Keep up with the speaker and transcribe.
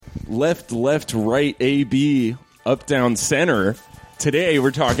left, right, AB, up, down, center. Today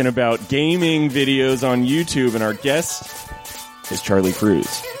we're talking about gaming videos on YouTube, and our guest is Charlie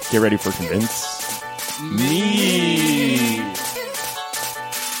Cruz. Get ready for Convince Me.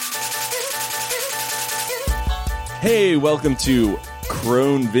 Hey, welcome to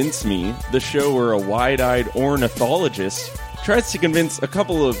Convince Me, the show where a wide-eyed ornithologist tries to convince a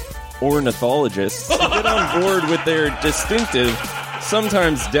couple of ornithologists to get on board with their distinctive,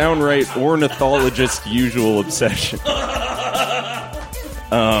 sometimes downright ornithologist usual obsession. That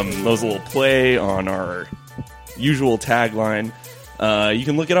was a little play on our usual tagline. You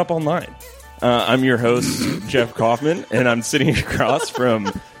can look it up online. I'm your host, Jeff Kaufman, and I'm sitting across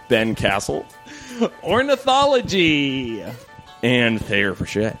from Ben Castle. Ornithology! And Thayer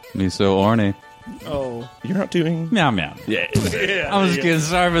Frechette. Me so orny. Oh. You're not doing... Meow meow. Yeah. I'm just kidding.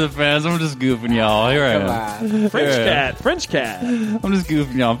 Sorry for the fans. I'm just goofing y'all. Here I am. French cat. I'm just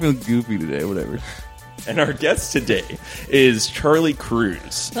goofing y'all. I'm feeling goofy today. Whatever. And our guest today is Charlie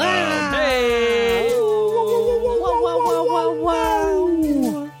Cruz. Hey!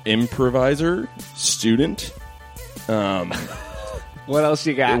 Improviser, student. What else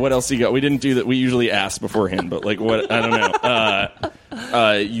you got? What else you got? We didn't do that. We usually ask beforehand, but like what? I don't know.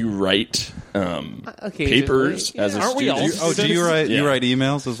 You write papers as a Aren't we student. all Do you write? Yeah. You write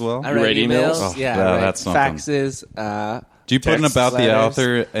emails as well? I write emails. Oh, Yeah, yeah, I write that's something. faxes. Do you put an Text about the letters.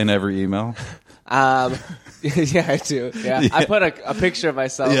 author in every email? Yeah, I do. Yeah. I put a picture of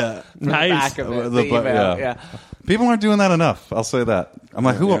myself. Yeah. from the Nice. back of it. The The email. yeah. Yeah. People aren't doing that enough. I'll say that. I'm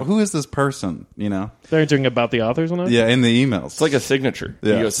like, who is this person? You know? They're doing about the authors on that? Yeah, in the emails. It's like a signature.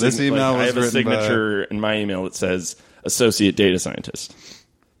 Yeah. You go This email I was have a written signature in my email that says associate data scientist.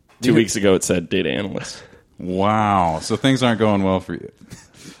 2 weeks ago, it said data analyst. Wow. So things aren't going well for you.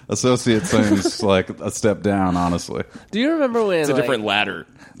 Associate seems like a step down, honestly. Do you remember when It's a different ladder.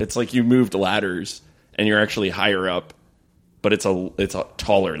 It's like you moved ladders, and you're actually higher up, but it's a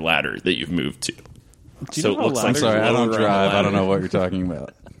taller ladder that you've moved to. So it know looks how like I'm sorry, I you're don't lower on the drive. I ladder. don't know what you're talking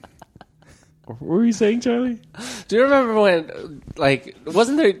about. What were you saying, Charlie? Do you remember when, like,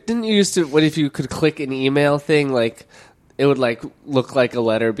 wasn't there? Didn't you used to? What if you could click an email thing? Like, it would like look like a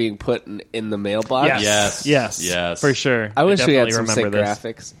letter being put in the mailbox. Yes. For sure. I wish we had definitely some sick remember this.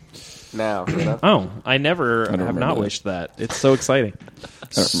 graphics. Now, you know. Oh, I never have remember not that. wished that. It's so exciting. I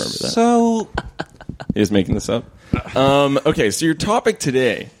don't remember that. So, He was making this up. Okay, so your topic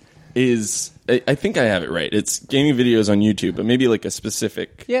today is, I think I have it right. It's gaming videos on YouTube, but maybe like a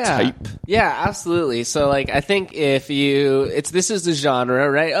specific type. Yeah, absolutely. So, like, I think if this is the genre,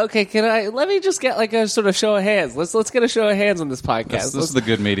 right? Okay, let me just get like a sort of show of hands. Let's get a show of hands on this podcast. this is the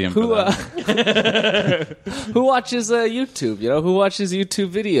good medium for that. Who watches YouTube? You know, who watches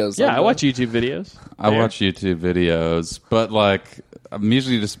YouTube videos? Yeah, I watch YouTube videos. I watch YouTube videos, but like I'm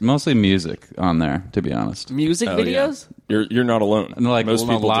usually just mostly music on there, to be honest. music Oh, videos. You're not alone. And like most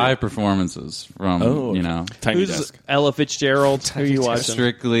people live do. performances from Okay. Tiny Who's Desk. Ella Fitzgerald? Who are you watching?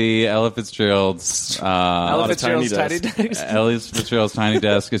 Strictly Ella Fitzgerald's Ella of Fitzgerald's Tiny Tiny Desk. Ella Fitzgerald's Tiny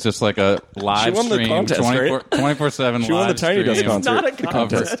Desk. It's just like a live She won the stream, contest, right? 24/7 She won the live Tiny Desk stream. concert. not a The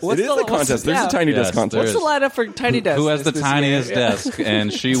contest. What's It is the- the contest. There's yeah. a Tiny Desk Yes, contest. there What's the lineup for Tiny Desk? Who has the this tiniest year? desk?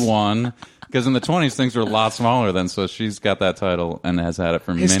 And she won. Because in the 20s, things were a lot smaller then, so she's got that title and has had it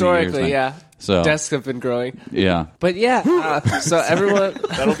for many years. Historically, now. yeah. So, Desks have been growing. yeah. But yeah, so everyone. Do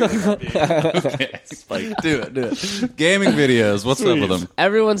it. Gaming videos. What's up with them?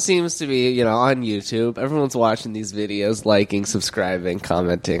 Everyone seems to be, on YouTube. Everyone's watching these videos, liking, subscribing,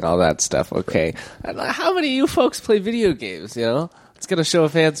 commenting, all that stuff. Okay. And how many of you folks play video games, Let's get a show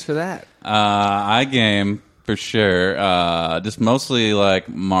of hands for that. I game for sure. Just mostly like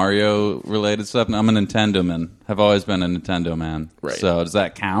Mario related stuff. I'm a Nintendo man. Have always been a Nintendo man. Right. So does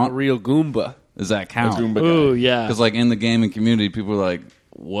that A count? real Goomba. Does that count? Goomba guy. Ooh, yeah. Because like in the gaming community, people are like,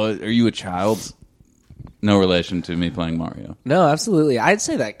 "What? Are you a child?" No relation to me playing Mario. No, absolutely. I'd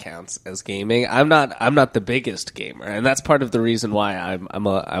say that counts as gaming. I'm not the biggest gamer, and that's part of the reason why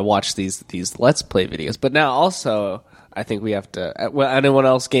I watch these Let's Play videos. But now also, I think we have to. Well, anyone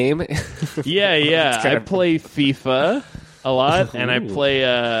else game? Yeah. kind I of- play FIFA a lot, and I play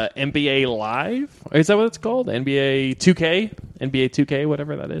NBA Live. Is that what it's called? NBA 2K,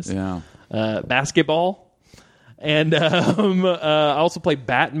 whatever that is. Yeah. Basketball. And I also play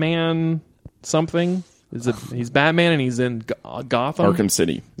Batman something. He's Batman, and he's in Gotham. Arkham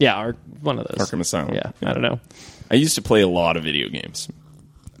City. Yeah, one of those. Arkham Asylum. Yeah, I don't know. I used to play a lot of video games.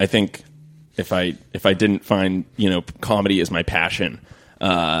 I think if I didn't find comedy as my passion,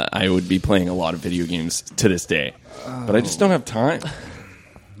 I would be playing a lot of video games to this day. But I just don't have time.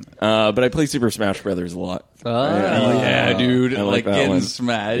 But I play Super Smash Brothers a lot. Yeah, dude. I like that getting one.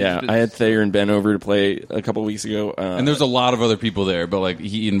 smashed. Yeah, I had Thayer and Ben over to play a couple weeks ago. And there's a lot of other people there, but like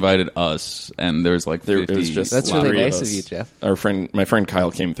he invited us, and there's like 50. It was just That's a lot really of nice us. of you, Jeff. My friend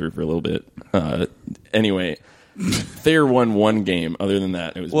Kyle came through for a little bit. Anyway, Thayer won one game. Other than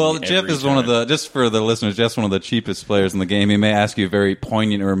that, it was Well, me Jeff every is one of time. the, just for the listeners, Jeff's one of the cheapest players in the game. He may ask you a very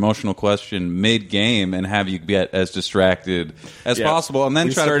poignant or emotional question mid-game and have you get as distracted as Yeah. possible, and then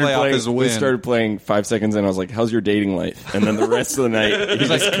We try to started play off playing- his win. We started playing 5 seconds in. I was like, "How's your dating life?" And then the rest of the night, he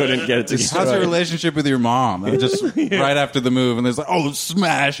just couldn't get it together. How's your relationship with your mom? And just right after the move, and there's like, oh,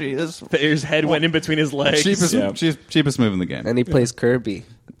 smashy. This His head went in between his legs. cheapest move in the game. And he plays Kirby.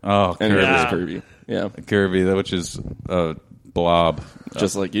 Oh, And Kirby. it was Kirby. Yeah, Kirby, which is a blob.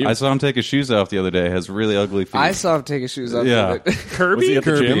 just like you. I saw him take his shoes off the other day. Has really ugly feet. I saw him take his shoes off. Yeah. Was Kirby? he at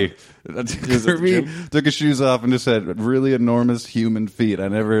the Kirby. gym? at the Kirby gym? took his shoes off and just had really enormous human feet. I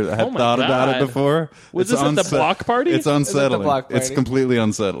never had Oh my thought about it God. before. Was It's this at the block party? It's unsettling. block It's party? completely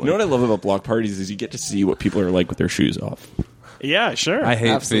unsettling. You know what I love about block parties is you get to see what people are like with their shoes off. Yeah, sure. I hate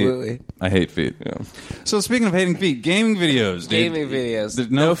Absolutely. feet. I hate feet. Yeah. So speaking of hating feet, gaming videos, dude. Gaming videos.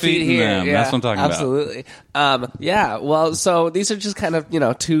 There's no feet in here. them. Yeah, That's what I'm talking about. absolutely. Yeah. Well, so these are just kind of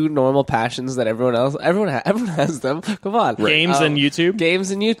two normal passions that everyone has them. Come on. Games and YouTube?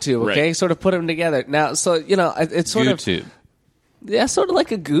 Games and YouTube. Okay, Right. sort of put them together. Now, so it's sort YouTube. of sort of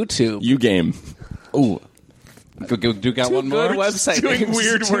like a GooTube. You game. Ooh. Do got one more? Good website Doing names.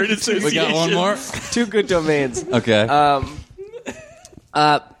 weird word associations. We got one more? Two good domains. Okay.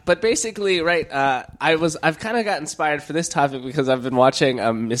 But basically, right, I've kind of got inspired for this topic because I've been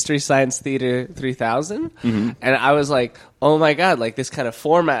watching Mystery Science Theater 3000, and I was like, oh my god, like this kind of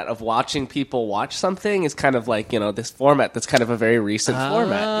format of watching people watch something is kind of like, this format that's kind of a very recent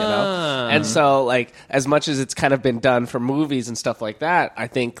format, And so, like, as much as it's kind of been done for movies and stuff like that, I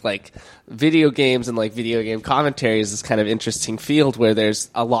think, like, video games and, like, video game commentary is this kind of interesting field where there's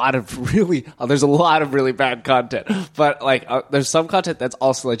a lot of really bad content. But, like, there's some content that's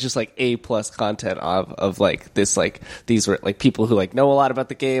also, like, just, like, A-plus content of, like, this, like, these were, like, people who, like, know a lot about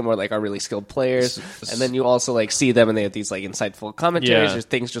the game or, like, are really skilled players. And then you also, like, see them and they have these, like, insightful commentaries Yeah. or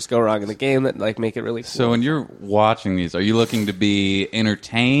things just go wrong in the game that, like, make it really cool. So when you're watching these, are you looking to be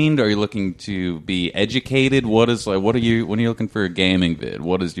entertained? Are you looking to be educated? When are you looking for a gaming vid?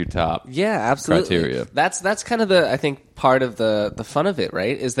 What is your top? Yeah, absolutely. criteria? That's kind of I think part of the fun of it,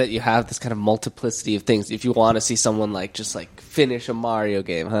 right? Is that you have this kind of multiplicity of things. If you want to see someone like just like finish a Mario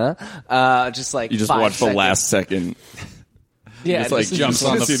game, just like You just 5 watch the seconds. last second. yeah, just, like, jumps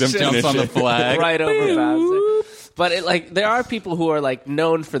on the- Jumps on the flag. right over Bowser. But there are people who are like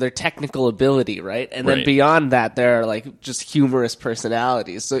known for their technical ability, right? And then Right. beyond that, there are like just humorous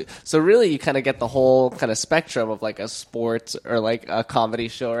personalities. So really, you kind of get the whole kind of spectrum of like a sports or like a comedy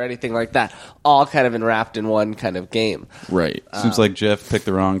show or anything like that, all kind of enwrapped in one kind of game. Right. Seems like Jeff picked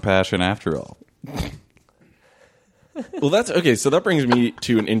the wrong passion after all. Well, that's okay. So that brings me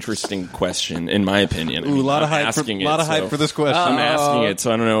to an interesting question, in my opinion. I mean, Ooh, a lot I'm of hype. asking A lot it, of hype so for this question. I'm asking it,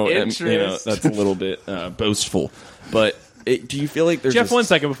 so I don't know. Interest. That's a little bit boastful. But do you feel like there's Jeff, 1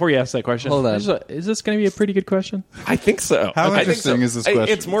 second before you ask that question. Hold on. Is this going to be a pretty good question? I think so. How I think interesting so. is this question?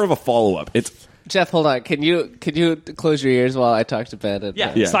 It's more of a follow up. It's Jeff, hold on. Can you close your ears while I talk to Ben? And,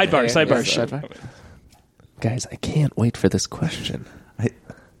 Yeah, Yeah. sidebar, Yeah, sidebar. Guys, I can't wait for this question.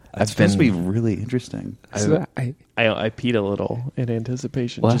 It's supposed to be really interesting. I peed a little in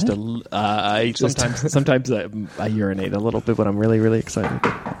anticipation. What? Just I sometimes I urinate a little bit when I'm really really excited.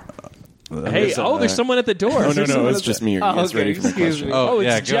 Hey, there's someone at the door. no, There's no, someone it's at just me. Are you Oh, guys okay, ready for my excuse question? me. Oh,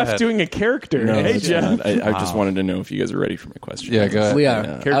 yeah, it's go Jeff ahead. doing a character. No, Hey, it's Jeff. not. I just wanted to know if you guys are ready for my question. Yeah, go ahead. We are.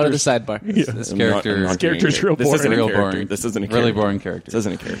 Yeah. Out of the sidebar. This I'm character, not character's doing real it. This isn't boring. a real character. boring. This isn't a Really character. boring character. This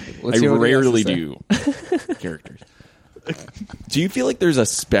isn't a character. Let's I hear what he has to rarely say. do characters. Do you feel like there's a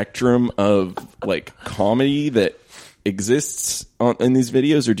spectrum of like comedy that exists in these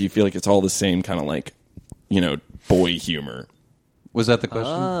videos, or do you feel like it's all the same kind of like, boy humor? Was that the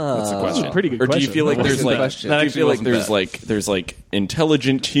question? That's the question. a pretty good Or do you question. feel like That there's was a like, good question. do you That feel like actually there's like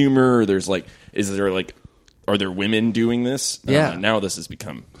intelligent humor? Or there's like, are there women doing this? Yeah. Now this has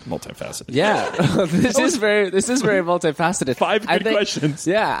become multifaceted. Yeah, this is very multifaceted. 5 I good think- questions.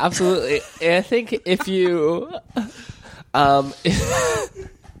 Yeah, absolutely. And I think if you,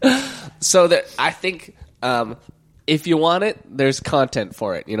 so that I think if you want it, there's content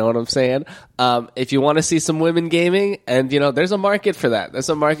for it. You know what I'm saying? If you want to see some women gaming, and there's a market for that. There's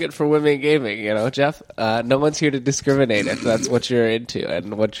a market for women gaming. Jeff. No one's here to discriminate if that's what you're into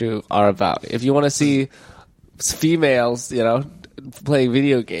and what you are about. If you want to see females, playing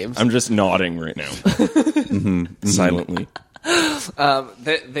video games, I'm just nodding right now. Silently.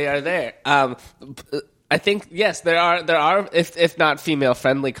 they are there. I think yes, there are if not female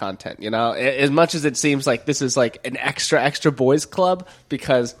friendly content. You know, as much as it seems like this is like an extra boys club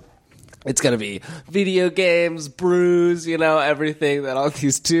because it's gonna be video games, brews, you know, everything that all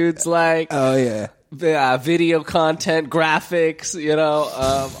these dudes like. Oh yeah. Video content, graphics, you know,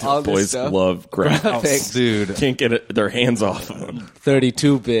 all this Boys stuff. love graphics. Dude. Can't get their hands off of them.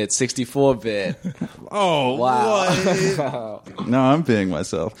 32-bit, 64-bit. Oh, Wow. No, I'm being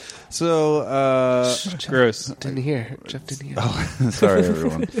myself. So, Gross. Didn't hear. Jeff didn't hear. sorry,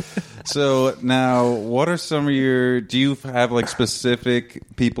 everyone. So now, what are some of your? Do you have like specific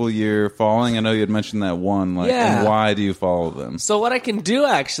people you're following? I know you had mentioned that one. Like, Yeah. and why do you follow them? So what I can do,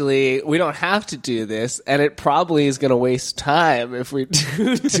 actually, we don't have to do this, and it probably is going to waste time if we do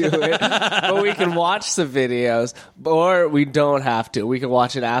it, but we can watch the videos, or we don't have to. We can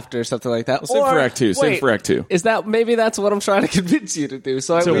watch it after or something like that. Save for Act 2. Save wait, for Act 2. Is that, maybe that's what I'm trying to convince you to do,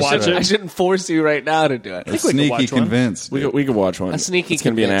 so To watch it? I shouldn't force you right now to do it. we could Sneaky watch one. convinced. We could watch one. A sneaky It's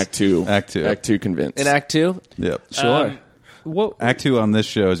going to be an convinced. Act 2. Act 2. Act 2 convinced. In Act 2? Yep. Sure. What? Act 2 on this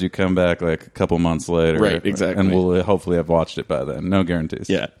show is you come back like a couple months later. Right, exactly. And we'll hopefully have watched it by then. No guarantees.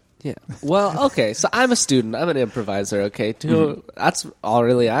 Yeah. Yeah. Well, okay. So I'm a student. I'm an improviser. Okay. Too. That's all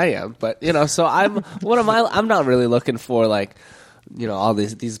really I am. But you know, so I'm. What am I? I'm not really looking for like, you know, all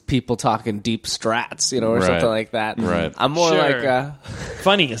these people talking deep strats, you know, or Right. something like that. Right. I'm more Sure. like.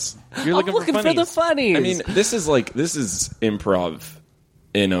 Funnies. You're I'm looking, looking for the funnies. funnies. I mean, this is improv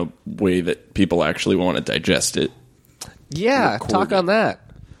in a way that people actually want to digest it. yeah. Talk on that.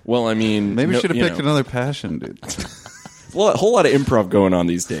 Well, I mean, Maybe we should have you picked know, another passion, dude. a whole lot of improv going on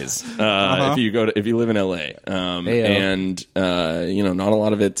these days. If you live in LA, Ayo. and you know, not a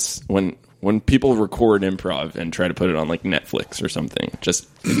lot of it's when people record improv and try to put it on like Netflix or something. Just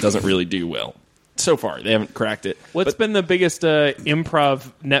it doesn't really do well. So far, they haven't cracked it. What's been the biggest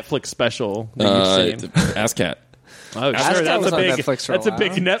improv Netflix special that you've seen? Ask Cat. Oh, Ask sure. Cat That's was a on big. Netflix for a That's a while.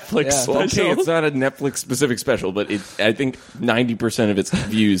 big Netflix Yeah. special. Okay, it's not a Netflix specific special, but I think 90% of its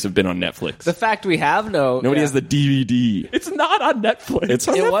views have been on Netflix. The fact we have Nobody has the DVD. It's not on Netflix. It's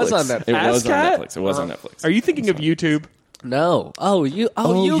on It Netflix. was on Netflix. It was on Cat? Netflix. It was on Netflix. Are you thinking of YouTube? No. Oh, you.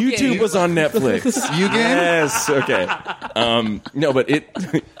 Oh, you. YouTube was on Netflix. You game? Yes. Okay. No, but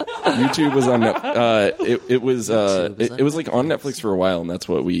YouTube was on Netflix. It was like on Netflix for a while, and that's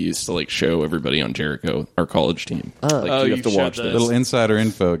what we used to like show everybody on Jericho, our college team. Like, Oh, you you have to showed watch this. this. Little insider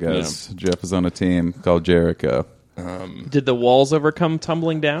info, guys. Jeff is on a team called Jericho. Did the walls ever come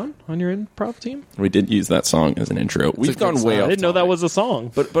tumbling down on your improv team? We did use that song as an intro. We've gone good way song. off. I didn't know that topic. was a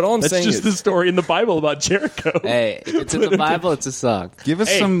song. But all I'm That's saying just is the story in the Bible about Jericho. Hey, if it's in the Bible, it's a song. Give us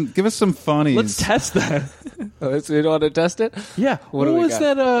Hey. some funnies. Let's test that. So you don't want to test it? Yeah. What What do we was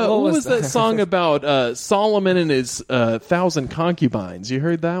got? that? What What was was that song about Solomon and his 1,000 concubines? You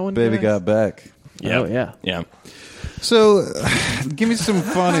heard that one? Baby guys? got back. Oh yeah. yeah. So, give me some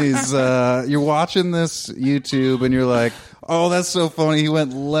funnies. You're watching this YouTube and you're like, "Oh, that's so funny." He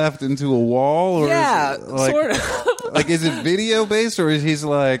went left into a wall, or Yeah, is it like, sort of. like is it video based, or is he's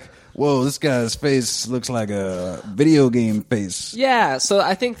like, "Whoa, this guy's face looks like a video game face." Yeah, so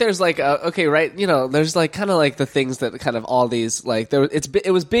I think there's like okay, right? You know, there's like kind of like the things that kind of all these like there.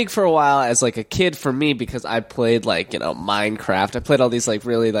 It was big for a while as like a kid for me because I played like, you know, Minecraft. I played all these like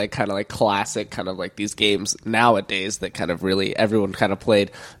really like kind of like classic kind of like these games nowadays that kind of really everyone kind of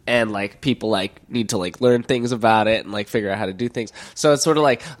played, and like people like need to like learn things about it and like figure out how to do things. So it's sort of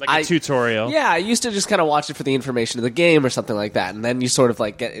like Like a tutorial. Yeah, I used to just kind of watch it for the information of the game or something like that, and then you sort of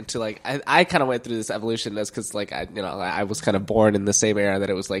like get into like I kind of went through this evolution as because like I was kind of born in the same era that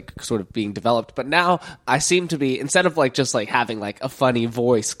it was like sort of being developed, but now I seem to be, instead of like just like having like a funny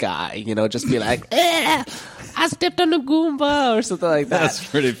voice guy, you know, just be like, I stepped on a Goomba or something like that. That's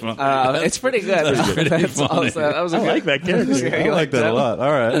pretty funny. It's pretty good. That's funny. that was a I good, like that character. I like that a lot.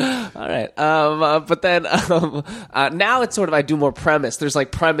 All right. all right. But then now it's sort of I do more premise. There's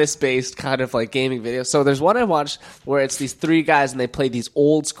like premise based kind of like gaming videos. So there's one I watched where it's these three guys and they play these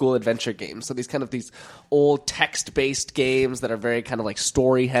old school adventure games. So these old text based games that are very kind of like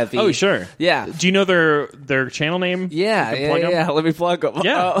story heavy. Oh sure. Yeah. Do you know their channel name? Yeah. You can plug 'em? Yeah. Let me plug them.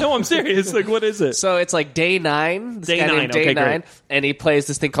 Yeah. No, I'm serious. Like, what is it? So it's like Day 9. This Day guy 9, named Day okay, 9, great. and he plays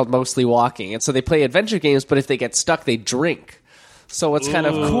this thing called Mostly Walking. And so they play adventure games, but if they get stuck, they drink. So what's kind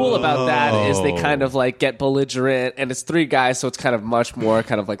of cool about that is they kind of like get belligerent, and it's three guys, so it's kind of much more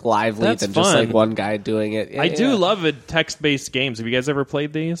kind of like lively That's than just fun. like one guy doing it. Yeah, I do yeah. love it. Text-based games. Have you guys ever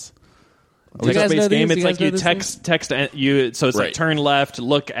played these? Do you guys know Text-based these? game. Do It's you like guys know you this text you. So it's like Right. turn left,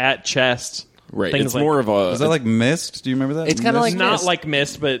 look at chest. Right. Things It's like- more of a. Is that like Myst? Do you remember that? It's kinda Myst? like Not Myst. like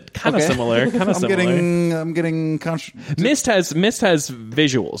Myst, but kind of Okay. similar. Kind of I'm similar. getting. Myst has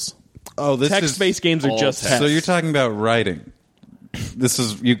visuals. Oh, this text-based games are all just text. text. So you're talking about writing.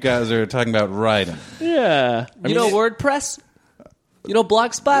 You guys are talking about writing. Yeah. You know WordPress? You know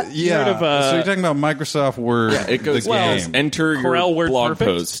Blogspot? Yeah. heard of, So you're talking about Microsoft Word. Yeah, it goes the well, game. enter your Corel Word blog Perfect?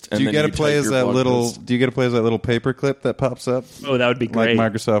 post. And Do you then get to type play as your that blog little? post. Do you get to play as that little paperclip that pops up? Oh, that would be great.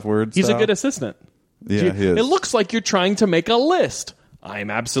 Like Microsoft Word. He's a style? good assistant. Yeah, he is. It looks like you're trying to make a list.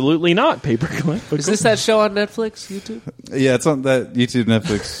 I'm absolutely not paperclip. Is this that show on Netflix, YouTube? Yeah, it's on that YouTube,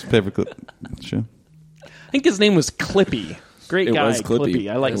 Netflix paperclip show. I think his name was Clippy. Great It guy, was Clippy.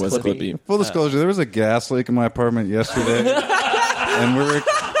 I like It was Clippy. Full disclosure: there was a gas leak in my apartment yesterday, and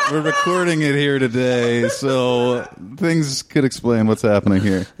we're recording it here today, so things could explain what's happening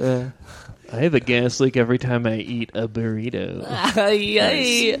here. I have a gas leak every time I eat a burrito.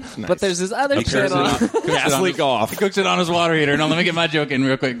 But there's this other channel. Gas leak off. He cooks it on his water heater. No, let me get my joke in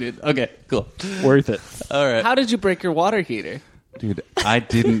real quick, dude. Okay, cool. Worth it. All right. How did you break your water heater? Dude, I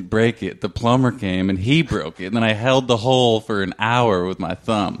didn't break it. The plumber came and he broke it. And then I held the hole for an hour with my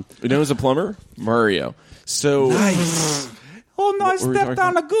thumb. You know who's a plumber? Mario. So Oh, no, I What were we stepped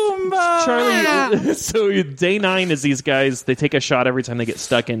talking on a Goomba. Charlie, so day 9 is these guys, they take a shot every time they get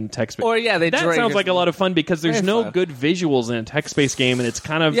stuck in text-based. Or, yeah, they That drink sounds it. like a lot of fun because there's Very no fun. good visuals in a text-based game, and it's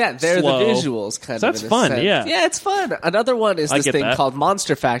kind of Yeah, they're slow. the visuals kind So of. that's in a fun, sense. yeah. Yeah, it's fun. Another one is I this get thing that. called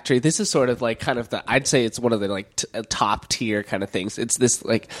Monster Factory. This is sort of like kind of the, I'd say it's one of the like top tier kind of things. It's this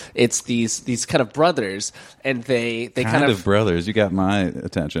like, it's these kind of brothers, and they Kind of brothers. You got my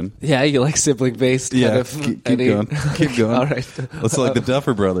attention. yeah, you like sibling based kind Yeah, of. keep any- going. Keep going. All right. It's like the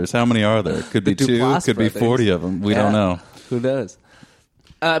Duffer Brothers. How many are there? Could be The 2, Duplass could be brothers. 40 of them. We Yeah. don't know. Who knows?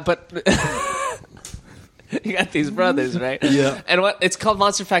 But you got these brothers, right? Yeah. And what it's called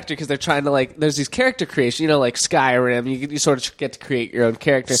Monster Factory because they're trying to like. There's these character creation, you know, like Skyrim. You sort of get to create your own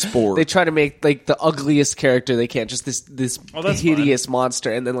character. Spore. They try to make like the ugliest character they can, just this that's hideous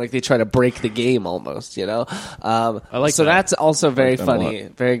monster, and then like they try to break the game almost. You know, I like so that. that's also very them a funny,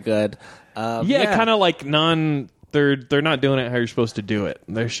 very good. Yeah, kind of like they're not doing it how you're supposed to do it.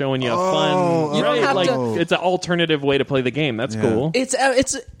 They're showing you a fun, You don't right? have Like to- it's an alternative way to play the game. That's cool. It's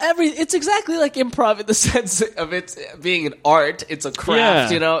exactly like improv in the sense of it being an art. It's a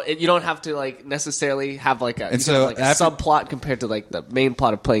craft, Yeah. you know. You don't have to like necessarily have like a, And you so know, like a after- subplot compared to like the main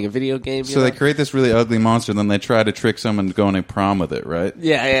plot of playing a video game. So they create this really ugly monster, and then they try to trick someone to go on a prom with it, right?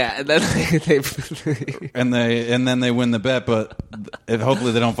 yeah, and then they And then they win the bet, but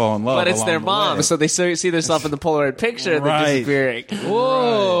hopefully they don't fall in love. but it's along their the mom, way. so they see themselves in the Polaroid picture and Right. they're disappearing.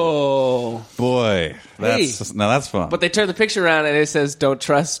 Whoa! Boy, that's fun. But they turn the picture around and it says, "Don't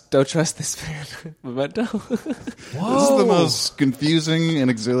trust this man." Memento. This is the most confusing and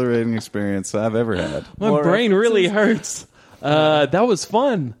exhilarating experience I've ever had. My More brain really hurts. That was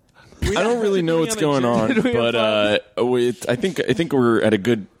fun. I don't really know what's going on, but I think we're at a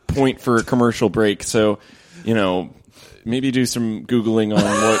good point for a commercial break. So, maybe do some Googling on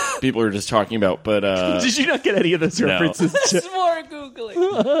what people are just talking about. But Did you not get any of those references? More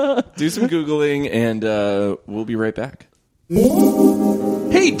googling. do some Googling, and we'll be right back.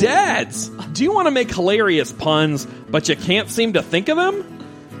 Hey, dads! Do you want to make hilarious puns, but you can't seem to think of them?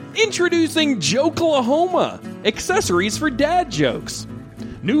 Introducing Jokelahoma, accessories for dad jokes.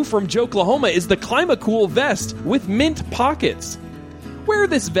 New from Jokelahoma is the Climacool vest with mint pockets. Wear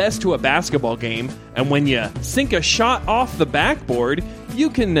this vest to a basketball game, and when you sink a shot off the backboard, you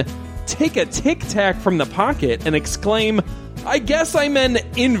can take a tic-tac from the pocket and exclaim, "I guess I'm an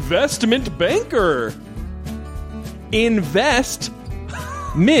investment banker." Invest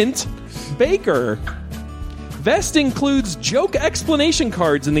Mint Baker. Vest includes joke explanation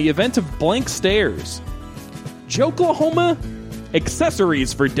cards in the event of blank stares. Jokelahoma,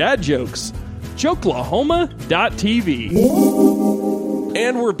 accessories for dad jokes. Jokelahoma.tv.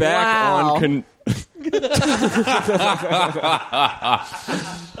 And we're back Wow.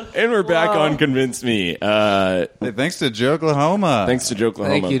 and we're back on Convince Me. Hey, thanks to Jokelahoma. Thanks to Jokelahoma.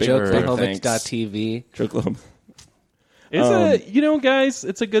 Thank you, Big thanks. Jokelahoma.tv. Jokelahoma. It's guys,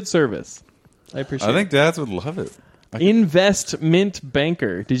 it's a good service. I appreciate I think dads would love it. it. Investment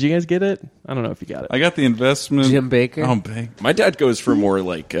Banker. Did you guys get it? I don't know if you got it. I got the investment. Jim Baker? Oh, Baker. My dad goes for more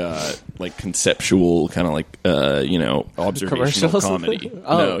like conceptual, kind of like observational Commercials? comedy.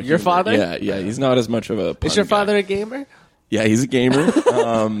 Oh, No, your father? Yeah. He's not as much of a. Is your pun guy. father a gamer? Yeah, he's a gamer.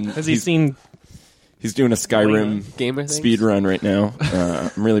 Has he seen... He's doing a Skyrim Gamer things? speed run right now.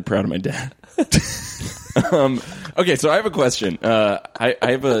 I'm really proud of my dad. Okay, so I have a question. I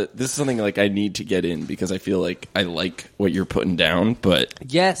have a. This is something like I need to get in because I feel like I like what you're putting down, but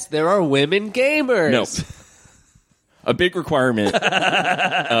Yes, there are women gamers. no. A big requirement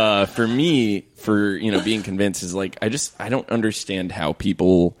for me for being convinced is like I don't understand how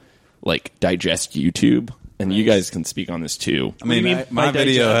people like digest YouTube. And you guys can speak on this too. I mean, do you mean my by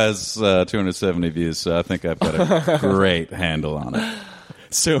video digest? has 270 views, so I think I've got a great handle on it.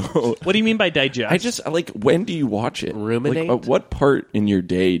 So What do you mean by digest? I just like, when do you watch it? Ruminate? Like, at what part in your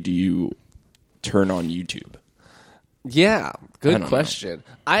day do you turn on YouTube? Yeah, I good don't know. question.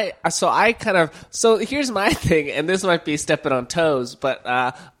 So here's my thing, and this might be stepping on toes, but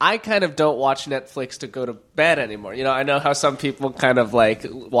I kind of don't watch Netflix to go to bed anymore. You know, I know how some people kind of like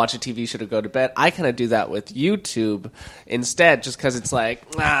watch a TV show to go to bed. I kind of do that with YouTube instead, just because it's like,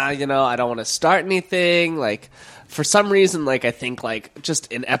 I don't want to start anything. Like, for some reason, like, I think, like,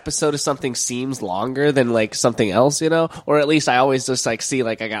 just an episode of something seems longer than, like, something else, or at least I always just, like, see,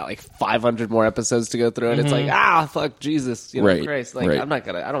 like, I got, like, 500 more episodes to go through, and it's like, fuck Jesus, Right, Christ. Like, right.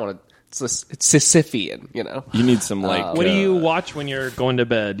 I don't want to, it's Sisyphean, You need some like. what do you watch when you're going to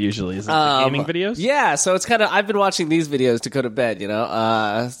bed usually? Is it the gaming videos? Yeah, so it's kind of, I've been watching these videos to go to bed, and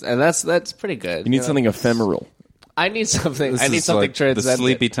that's pretty good. You need something ephemeral. I need something. This I need is something like the transcendent.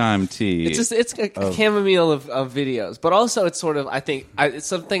 sleepy time tea. It's a chamomile of videos, but also it's sort of, I think, it's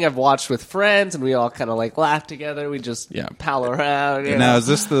something I've watched with friends, and we all kind of like laugh together. We just pal around. Now, is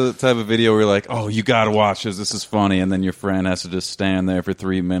this the type of video where you're like, oh, you got to watch this is funny, and then your friend has to just stand there for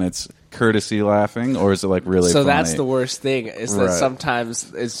 3 minutes courtesy laughing, or is it like really So funny? that's the worst thing, is that Right.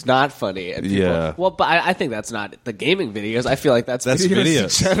 sometimes it's not funny. And people, Yeah. Well, but I think that's not the gaming videos. I feel like that's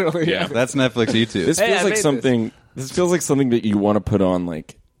videos. generally. Yeah. That's Netflix, YouTube. This Hey, feels I like made something. This feels like something that you want to put on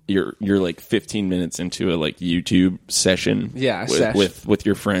like you're like 15 minutes into a like YouTube session. Yeah, with, sesh. with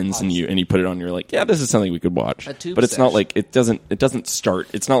your friends, and you put it on. You're like, yeah, this is something we could watch. A tube but it's not sesh. like it doesn't start.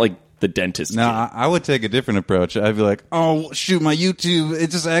 It's not like the dentist. No, kid. I would take a different approach. I'd be like, oh, shoot, my YouTube,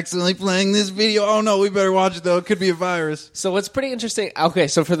 it's just accidentally playing this video. Oh, no, we better watch it, though. It could be a virus. So what's pretty interesting? Okay,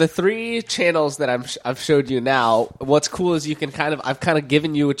 so for the 3 channels that I've showed you now, what's cool is you can I've kind of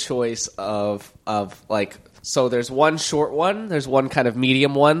given you a choice of like. So there's one short one, there's one kind of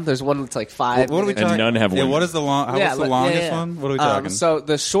medium one, there's one that's like 5 What are we minutes. And talking? none have Yeah, women. what is the what's the longest one? What are we talking? So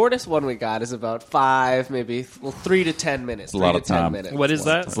the shortest one we got is about 5, maybe 3 to 10 minutes. a lot 3 of to 10 time. minutes. What is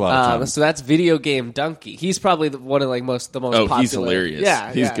that? That's a lot of time. So that's Video Game Donkey. He's probably one of like the most Oh, popular. he's hilarious. Yeah,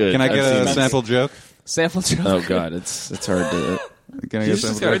 he's yeah. good. Can I I've get seen a that. sample joke? Sample joke. Oh god, it's hard to. Can I get a He's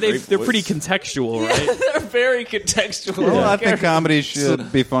just sample got joke? a great They're voice. pretty contextual, right? They're very contextual. Well, I think comedy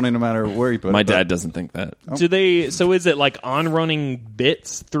should be funny no matter where you put it. My but- dad doesn't think that. Do they? So is it like on running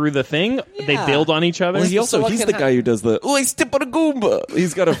bits through the thing? They build on each other. Well, he's So what the can guy who does the "Oh, I step on a Goomba."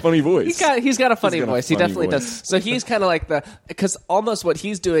 He's got a funny voice. He's got a funny He's got a voice. He funny definitely voice. does. So he's kind of like because almost what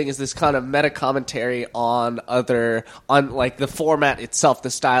he's doing is this kind of meta commentary on like the format itself, the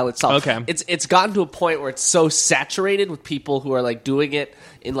style itself. Okay. It's gotten to a point where it's so saturated with people who are like doing it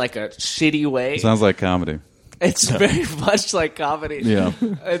in like a shitty way. Sounds like comedy. It's very much like comedy. Yeah.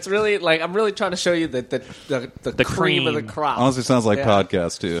 It's really like I'm really trying to show you the cream of the cream. crop. Honestly, sounds like Yeah.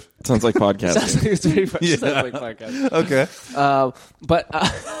 podcast, too. Sounds like podcasting. Sounds like it's very much sounds like podcast. Okay.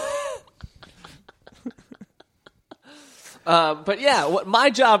 But yeah, what my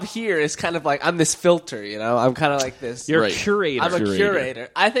job here is kind of like I'm this filter, I'm kind of like this. You're Right. a curator. I'm a curator.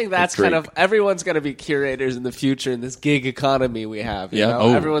 I think that's Great. kind of everyone's going to be curators in the future in this gig economy we have. You Yeah. know?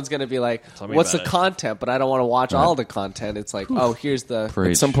 Oh. Everyone's going to be like, me "What's the about it." content?" But I don't want to watch all the content. It's like, oh, here's the.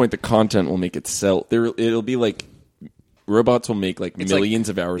 At some point, the content will make itself. It'll be like robots will make like It's millions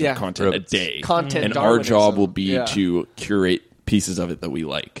of hours yeah. of content Robots. a day, Content and our Darwinism. job will be Yeah. to curate pieces of it that we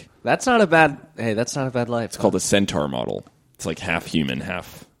like. That's not a bad. Hey, that's not a bad life. It's called a centaur model. It's like half human,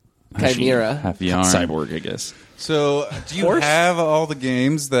 half Chimera. Half yarn. cyborg, I guess. So, do you have all the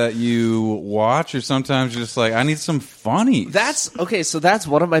games that you watch, or sometimes you're just like, I need some funny? That's okay. So that's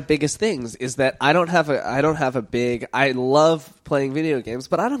one of my biggest things is that I don't have a big. I love playing video games,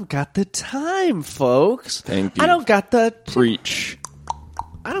 but I don't got the time, folks. Thank you. I don't got the. Preach.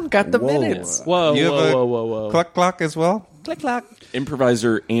 I don't got the minutes. Whoa, You have a whoa. Cluck Clock as well? Click clack.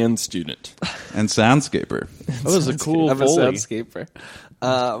 Improviser and student. And Soundscaper. That was a cool I'm a Foley. soundscaper.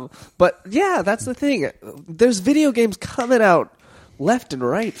 But yeah, that's the thing. There's video games coming out left and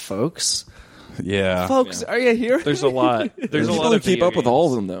right, folks. Yeah. Folks, are you here? There's a lot. There's a People lot who of keep video up with games. all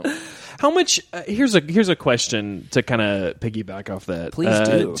of them, though. How much? Here's a question to kind of piggyback off that. Please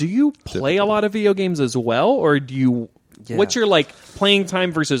do. Do you play a lot of video games as well, or do you? Yeah. What's your like playing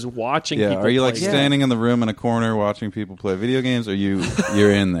time versus watching? Yeah, people are you like play? standing in the room in a corner watching people play video games, or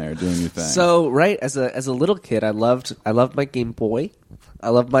you're in there doing your thing? So right as a little kid, I loved my Game Boy. I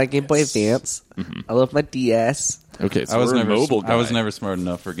loved my Game Boy Advance. I loved my DS. Okay, so I was we're a never mobile guy. I was never smart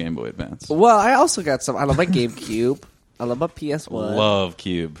enough for Game Boy Advance. Well, I also got some. I love my GameCube. I love my PS1. Love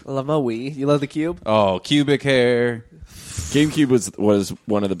Cube. I love my Wii. You love the Cube? Oh, cubic hair. GameCube was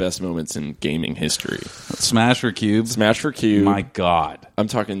one of the best moments in gaming history. Smash for Cube. Smash for Cube. My God. I'm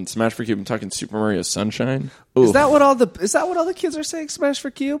talking Smash for Cube. I'm talking Super Mario Sunshine. Is that what all the kids are saying? Smash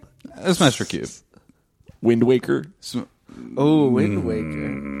for Cube? Smash for Cube. Wind Waker? Oh, Wind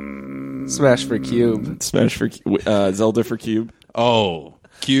Waker. Smash for Cube. Smash for Zelda for Cube. Oh,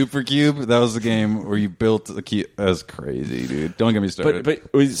 Cube for Cube. That was the game where you built a cube. That was crazy, dude. Don't get me started.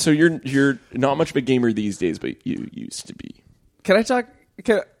 But so you're not much of a gamer these days, but you used to be. Can I talk?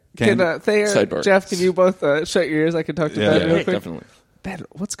 Can Thayer, Sidebar. Jeff, can you both shut your ears? I can talk to Ben real quick. Definitely. Ben,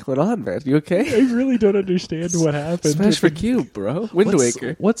 what's going on, man? You okay? I really don't understand what happened. Smash for Cube, bro. Wind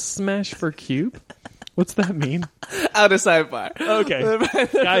Waker. What's Smash for Cube? What's that mean? Out of sidebar. Okay.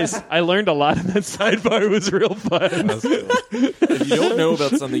 Guys, I learned a lot in that sidebar. It was real fun. If you don't know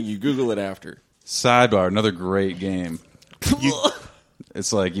about something, you Google it after. Sidebar, another great game.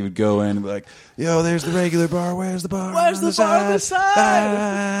 It's like you would go in and be like, "Yo, there's the regular bar. Where's the bar? Where's the bar on the side?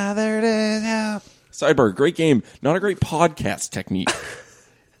 Ah, there it is. Yeah." Sidebar, great game. Not a great podcast technique.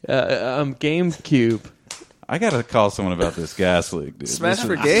 GameCube. I gotta call someone about this gas leak, dude. Smash This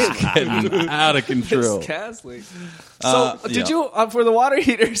for is Game. getting out of control. It's Casly. So, did yeah. you, for the water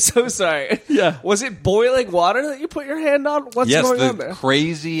heater, so sorry. Yeah. Was it boiling water that you put your hand on? What's Yes, going the on there?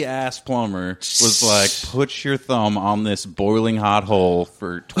 crazy ass plumber was like, "Put your thumb on this boiling hot hole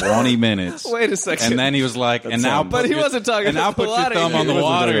for 20 minutes." Wait a second. And then he was like, "And now, But he wasn't talking and now about the put your water thumb heater. on the He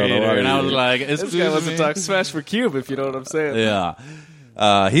wasn't water talking about the heater." water And I was heater. like, This "Excuse guy wasn't me." talking Smash for Cube, if you know what I'm saying. Yeah.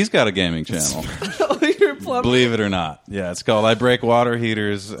 He's got a gaming channel, You're plumber. believe it or not. Yeah, it's called I Break Water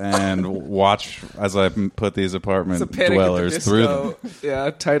Heaters and Watch as I Put These Apartment It's a Panic at the Dwellers Through Them. Disco, yeah,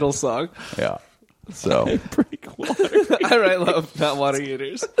 title song. Yeah. So, I write love, not water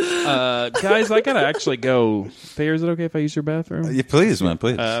heaters. Guys, I gotta actually go. Thayer, is it okay if I use your bathroom? yeah, please, man,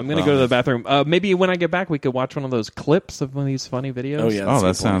 please. I'm gonna go to the bathroom. Maybe when I get back, we could watch one of those clips of one of these funny videos. Oh, yeah. Oh,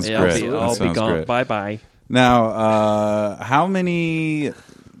 that sounds Yeah, great. I'll That be sounds gone. great. Bye bye. Now, how many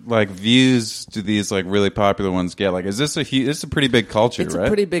views do these really popular ones get? Like, is this a pretty big culture, It's right? a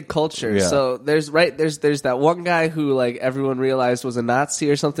pretty big culture. Yeah. So there's that one guy who everyone realized was a Nazi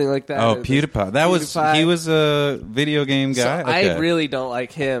or something like that. Oh, PewDiePie. PewDiePie. He was a video game So guy. I Okay. really don't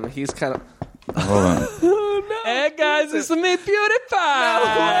like him. He's kind of. Hold on. Oh, no. Hey guys, it's me,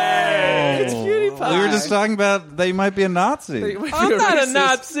 PewDiePie. It's PewDiePie. We were just talking about that you might be a Nazi. I'm not a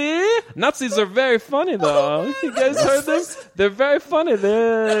Nazi. Nazis are very funny, though. You guys heard them? They're very funny.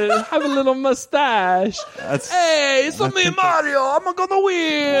 They have a little mustache. Hey, it's me, Mario. I'm gonna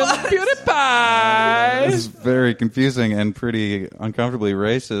win. PewDiePie. This is very confusing and pretty uncomfortably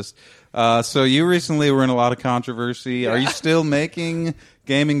racist. So you recently were in a lot of controversy. Are you still making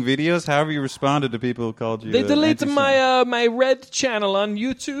gaming videos? How have you responded to people who called you? They deleted anti-Semite? my red channel on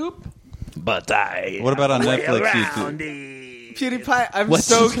YouTube. But What about on Netflix? YouTube? PewDiePie, I'm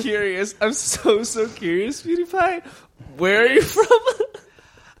so curious. I'm so curious, PewDiePie. Where are you from?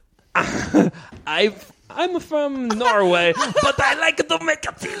 I'm from Norway, but I like to make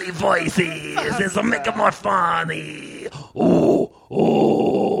a silly voices. It's to make it more funny.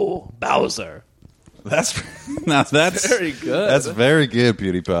 Oh, Bowser. That's Very good. That's very good,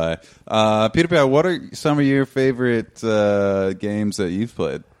 PewDiePie. PewDiePie, what are some of your favorite games that you've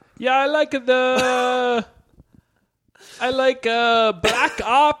played? Yeah, I like Black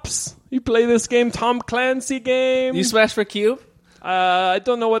Ops. You play this game, Tom Clancy game. You Smash for Cube? I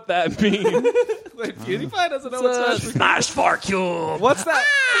don't know what that means. Wait, PewDiePie doesn't know what Smash for Cube. Smash for Cube. What's that?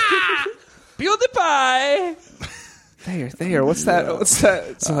 PewDiePie. Thayer, what's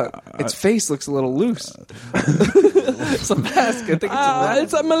that? Its face looks a little loose. It's a mask. I think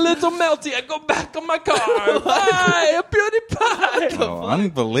I'm a little melty. I go back on my car. Bye, PewDiePie. Oh,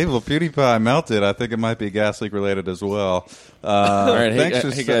 unbelievable. PewDiePie melted. I think it might be gas leak related as well. All right, thanks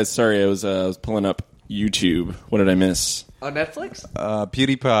for hey guys, sorry, I was pulling up YouTube. What did I miss? on Netflix?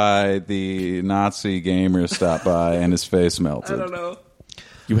 PewDiePie, the Nazi gamer, stopped by and his face melted. I don't know.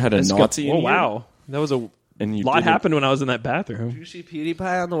 You had a Nazi. Oh in here? wow, that was a And you lot didn't- happened when I was in that bathroom. Did you see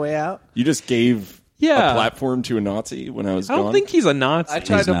PewDiePie on the way out? You just gave Yeah. a platform to a Nazi when I was I don't gone. think he's a Nazi. I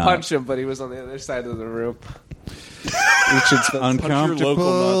tried to not. punch him, but he was on the other side of the room. Uncomfortable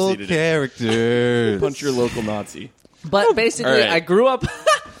Nazi today. characters. Punch your local Nazi. But basically, All right. I grew up.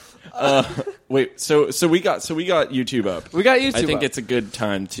 Wait, so we got YouTube up. We got YouTube I think up. it's a good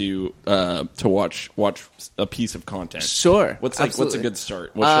time to watch a piece of content. Sure, What's absolutely. a good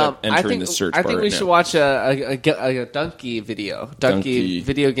start? What should I enter in the search bar I think right we now? should watch a Donkey video, Donkey.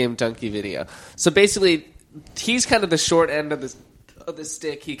 video game Donkey video. So basically, he's kind of the short end of the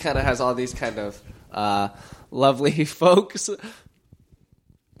stick. He kind of has all these kind of lovely folks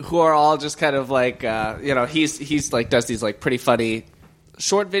who are all just kind of like he's like does these like pretty funny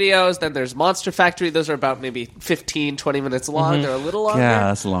short videos. Then there's Monster Factory. Those are about maybe 15, 20 minutes long. They're a little longer. Yeah,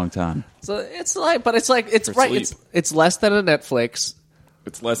 that's a long time. So it's like, but it's like it's For right. sleep. It's less than a Netflix.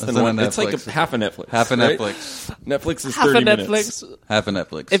 It's less than than one. a It's like Netflix. half a Netflix. Half a right? Netflix. Netflix is Half 30 a minutes. Netflix. Half a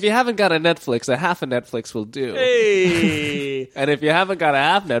Netflix. If you haven't got a Netflix, a half a Netflix will do. Hey. And if you haven't got a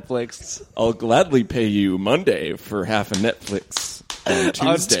half Netflix, I'll gladly pay you Monday for half a Netflix on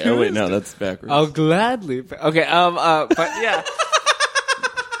Tuesday. Oh wait, no, that's backwards. I'll gladly. Okay. But yeah.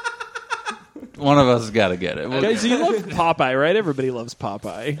 One of us has got to get it. Guys, you love Popeye, right? Everybody loves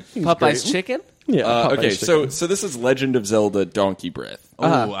Popeye. He's Popeye's great. chicken. Yeah. Popeye's Okay, chicken. so this is Legend of Zelda Donkey Breath.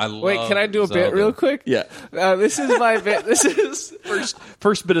 Oh, I love Wait, can I do a bit Zelda. real quick? Yeah. This is my bit. This is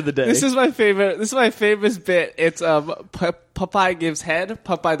first bit of the day. This is my favorite. This is my famous bit. It's Popeye gives head.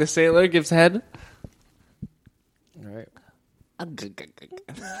 Popeye the sailor gives head. All right. Okay.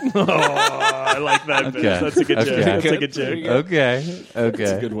 I like that bit. Okay. That's a good joke. Okay. That's a good joke. Okay. Okay.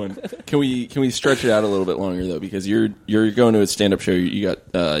 It's a good one. Can we stretch it out a little bit longer though? Because you're going to a stand up show. You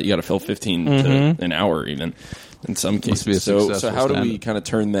got to fill 15 to an hour even in some cases. be a So successful how do we stand-up. kind of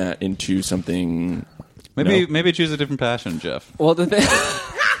turn that into something? Maybe choose a different passion, Jeff. Well, the thing.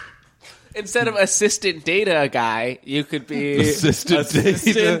 Instead of assistant data guy, you could be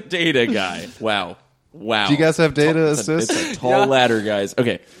Assistant data guy. Wow. Do you guys have data assist? It's a tall ladder, guys.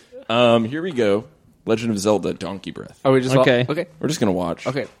 Okay. Here we go. Legend of Zelda Donkey Breath. Are we just Okay. Okay. We're just gonna watch.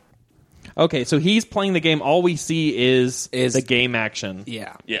 Okay. Okay, so he's playing the game. All we see is the game action.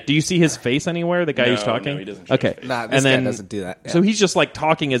 Yeah. Yeah. Do you see his face anywhere? The guy No, who's talking? no, he doesn't show Okay. his face. Nah, this guy doesn't do that. Yeah. So he's just like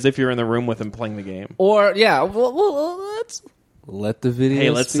talking as if you're in the room with him playing the game. Or yeah. Well, let's let the video. Hey,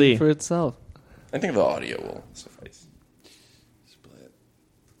 let's speak see. for itself. I think the audio will suffice. Split.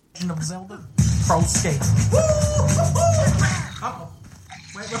 Legend of Zelda Pro Skate. Uh-oh.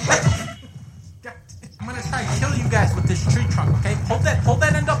 Wait. God, I'm gonna try to kill you guys with this tree trunk, okay? Hold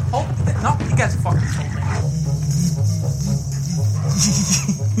that end up. Hold it. No, you guys are fucking holding.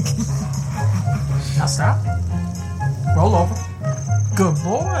 Now stop. Roll over. Good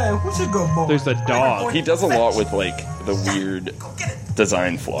boy. Who's a good boy? There's a dog. He does a lot with like the weird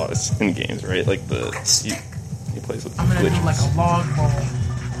design flaws in games, right? Like he plays with I'm gonna do glitches. like a log roll.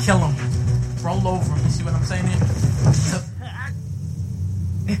 Kill him. Roll over him. You see what I'm saying here?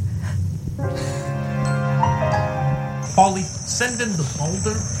 Paulie, send in the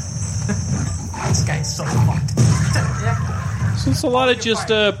boulder. This guy's so fucked. Yeah. So it's a lot of just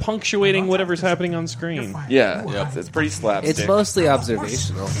punctuating whatever's happening on screen. Yeah, it's pretty slapstick. It's mostly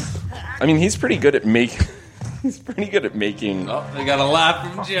observational. I mean, he's pretty good at making. He's pretty good at making. Oh, they got a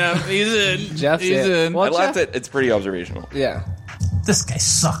laugh from Jeff. He's in. Jeff's He's in. Well, I laughed Jeff- at. It's pretty observational. Yeah. This guy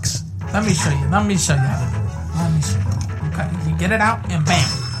sucks. Let me show you. Let me show you how to do it. Let me show you. You get it out and bam.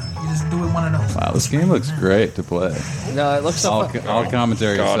 You just do it one of those. Wow, this game looks great to play. No, it looks so All, fun. all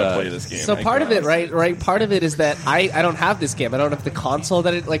commentary Gotta aside. play this game. So part of it, right? Part of it is that I don't have this game. I don't have the console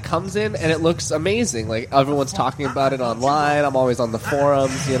that it like comes in, and it looks amazing. Like everyone's talking about it online. I'm always on the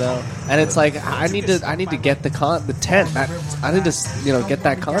forums, and it's like I need to get the content. I need to get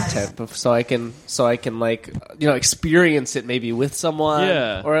that content so I can like experience it maybe with someone,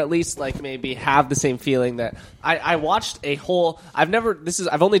 Yeah. or at least like maybe have the same feeling that I watched a whole. I've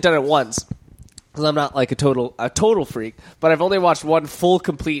only done it once. Because I'm not like a total freak, but I've only watched one full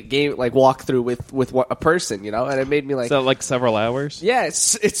complete game like walkthrough with a person, and it made me like, So like several hours? yeah,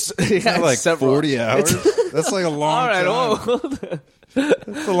 it's Like several- 40 hours? That's like a long All right, time. oh.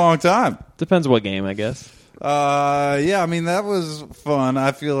 That's a long time. Depends what game, I guess. Yeah, I mean, that was fun.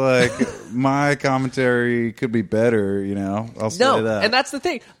 I feel like my commentary could be better, I'll say No, that. and that's the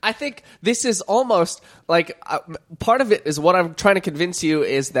thing. I think this is almost like part of it is what I'm trying to convince you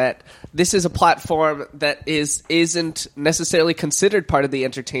is that this is a platform that isn't necessarily considered part of the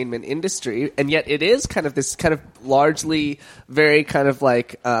entertainment industry, and yet it is kind of this kind of largely very kind of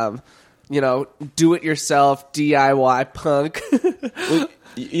like do it yourself DIY punk. Well,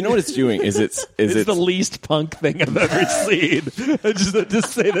 you know what it's doing is it's It's the least punk thing I've ever seen. I just have to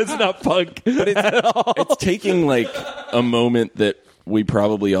say that's not punk at all. it's taking like a moment that we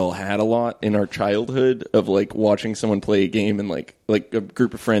probably all had a lot in our childhood of like watching someone play a game and like a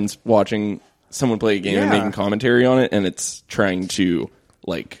group of friends watching someone play a game and Yeah. making commentary on it, and it's trying to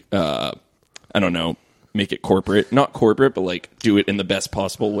like I don't know, make it corporate. Not corporate, but like do it in the best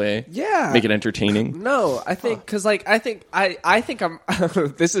possible way. Yeah. Make it entertaining. No, I think because like I think I'm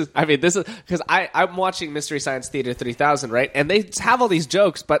this is because I'm watching Mystery Science Theater 3000, right? And they have all these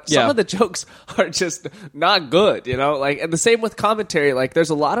jokes, but some Yeah. of the jokes are just not good, you know. Like, and the same with commentary. Like, there's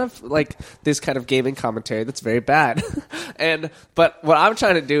a lot of like this kind of gaming commentary that's very bad. But what I'm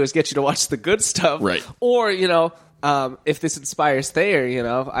trying to do is get you to watch the good stuff, Right. Or if this inspires Thayer,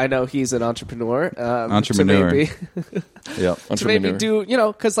 I know he's an entrepreneur. Entrepreneur. To maybe, Yep. to maybe do,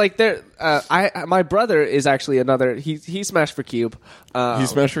 because like my brother is actually another. He smashed for Cube. He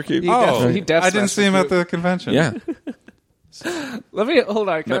smashed for Cube. He Oh, def I didn't smashed see him for at Cube. the convention. Yeah. Let me hold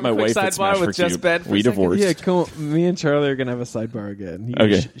on. Can I Met my have a quick wife at Smash sidebar for with just Cube. Ben? For We a second? divorced. Yeah, come on. Me and Charlie are gonna have a sidebar again. You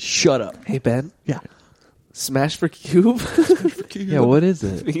Okay. shut up. Hey Ben, Yeah. smash for Cube Yeah. What is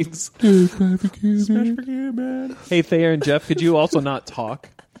it? means Hey, Thayer and Jeff, could you also not talk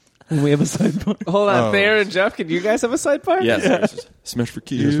when we have a sidebar? hold on. Oh. Thayer and Jeff, can you guys have a sidebar? Yes. Smash for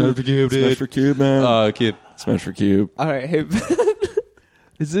Cube. Smash for Cube, dude. Smash for Cube, man. Kid. Smash for Cube. All right. Hey Ben.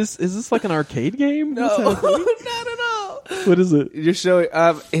 Is this like an arcade game? No, What's happening? no. What is it? You're showing.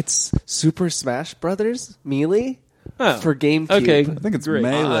 It's Super Smash Brothers Melee Oh. for GameCube. Okay. I think it's Great.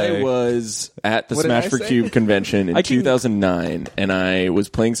 Melee. I was at the What did Smash I for say? Cube convention in I can- 2009, and I was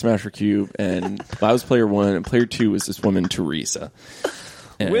playing Smash for Cube, and I was player 1, and player 2 was this woman, Teresa.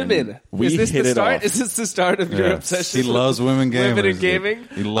 And Women. We Is this hit the it start? off. Is this the start of your Yeah. obsession? He loves women gamers. Women in gaming?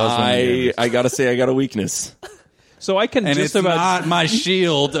 He loves women gamers. I gotta say, I got a weakness. So I can And just it's about. not my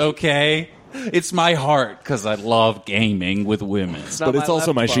shield, okay? It's my heart because I love gaming with women. Not But it's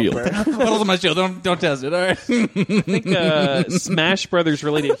also my left shield. bumper. But also my shield. Don't test it. All right. I think Smash Brothers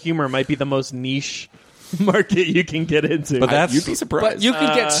related humor might be the most niche market you can get into. But that's You'd be surprised. But you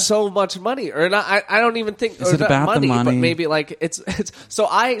can get so much money, or not. I don't even think. Is or it not about the But money? maybe like it's. So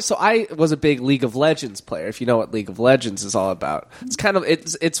I was a big League of Legends player. If you know what League of Legends is all about, it's kind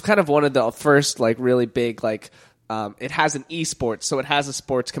of one of the first like really big like. It has an esports, so it has a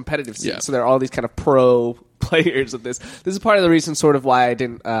sports competitive scene. Yeah. So there are all these kind of pro players of this. This is part of the reason, sort of, why I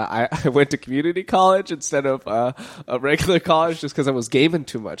didn't. I went to community college instead of a regular college, just because I was gaming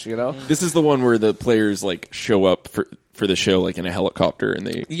too much. This is the one where the players like show up for the show like in a helicopter, and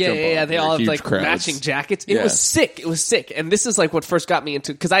they Yeah, jump yeah, on. yeah. They They're all have huge like crowds. matching jackets. It Yeah. was sick. It was sick. And this is like what first got me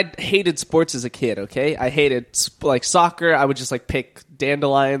into, because I hated sports as a kid. Okay, I hated like soccer. I would just like pick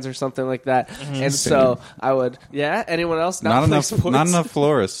dandelions or something like that. And so I would. Yeah. Anyone else? not play enough. sports? Not enough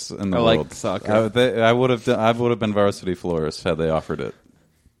florists in the I like world. soccer. I would have been varsity florist had they offered it.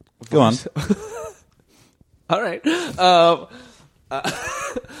 Go on. All right.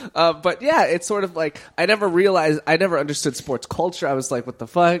 But yeah, it's sort of like I never understood sports culture. I was like, what the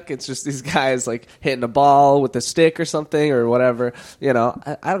fuck? It's just these guys like hitting a ball with a stick or something or whatever.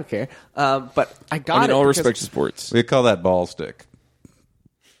 I don't care. But I got I mean, it. all because- respect to sports. We call that ball stick.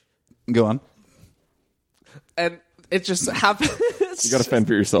 Go on. And it just happened. You got to fend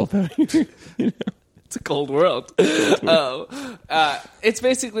for yourself. It's a cold world. It's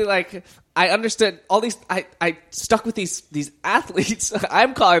basically like I understood all these. I stuck with these athletes.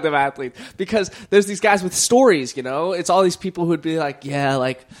 I'm calling them athletes because there's these guys with stories. It's all these people who'd be like, yeah,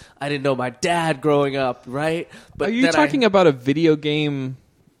 like I didn't know my dad growing up, right? But Are you talking about a video game?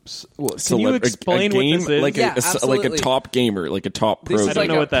 Can you explain a game, what this is? like Yeah, like a absolutely. top gamer, like a top pro This is I don't like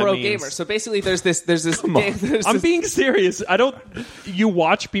know a what that pro means. gamer. So basically, there's this game. I'm being serious. You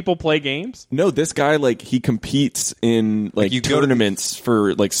watch people play games? No, this guy like he competes in like you go to- tournaments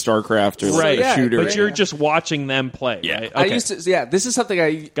for like StarCraft or like Right. a shooter. But you're just watching them play, Yeah. right? I Okay. used to, this is something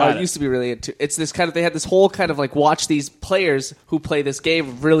I Got it. used to be really into. It's this kind of, they had this whole kind of like watch these players who play this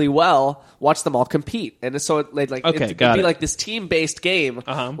game really well, watch them all compete. And so it like, Okay, it'd got be it. like this team based game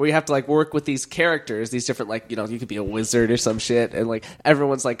where you have to like work with these characters, these different like, you could be a wizard or some shit. And like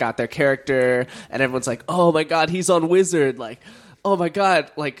everyone's like got their character and everyone's like, oh my God, he's on wizard. Like, oh my God,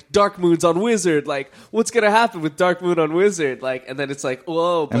 like Dark Moon's on wizard. Like, what's going to happen with Dark Moon on wizard? Like, and then it's like,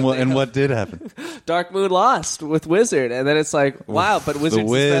 whoa. But they have- what did happen? Dark Moon lost with Wizard, and then it's like, wow, but Wizard's The his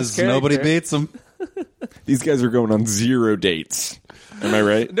Wiz. best character. Nobody beats him. These guys are going on 0 dates. Am I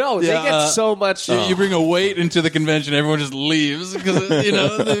right? No, they get so much. You bring a weight into the convention, everyone just leaves because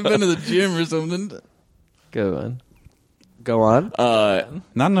they've been to the gym or something. Go on. Go on.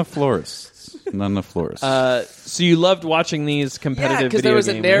 Not enough florists. Not enough florists. So you loved watching these Yeah, competitive because video there was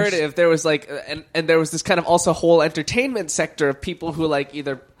a gamers. narrative. There was like, and there was this kind of also whole entertainment sector of people who like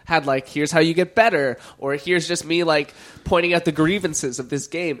either had like, here's how you get better, or here's just me like pointing out the grievances of this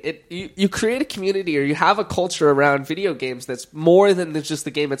game. You create a community, or you have a culture around video games that's more than just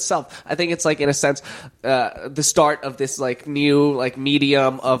the game itself. I think it's like, in a sense, the start of this like new like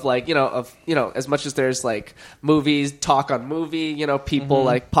medium of like, as much as there's like movies, talk on movie, people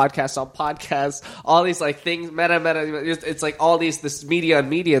like podcasts on podcasts, all these like things, meta, it's like all this media on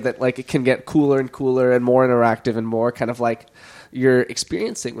media that like it can get cooler and cooler and more interactive and more kind of like you're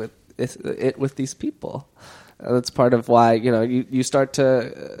experiencing with it with these people. That's part of why you start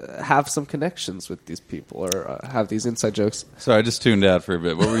to have some connections with these people, or have these inside jokes. Sorry, I just tuned out for a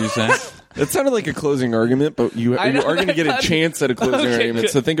bit. What were you saying? That sounded like a closing argument, but you are going to get a chance at a closing argument.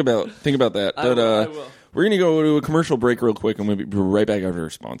 Good. So think about that. I But will. we're going to go to a commercial break real quick, and we'll be right back after our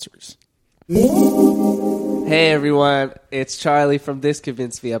sponsors. Hey everyone, it's Charlie from this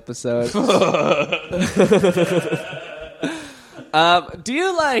Convince Me episode. Do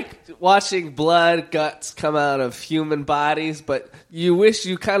you like watching blood, guts come out of human bodies, but you wish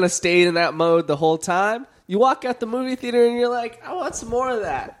you kind of stayed in that mode the whole time? You walk out the movie theater and you're like, I want some more of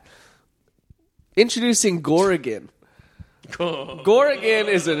that. Introducing Gorrigan. Gorrigan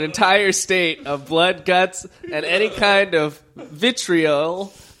is an entire state of blood, guts, and any kind of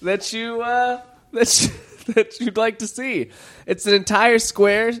vitriol that you'd like to see. It's an entire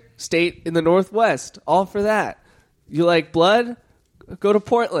square state in the Northwest, all for that. You like blood? Go to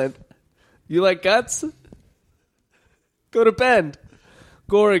Portland. You like guts? Go to Bend.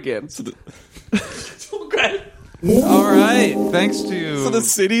 Gorrigan. All right. Thanks to... So the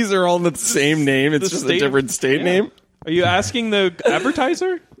cities are all the same name. It's The just a state- different state yeah. name. Are you asking the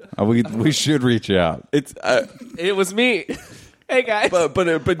advertiser? we should reach out. It's It was me. Hey, guys. but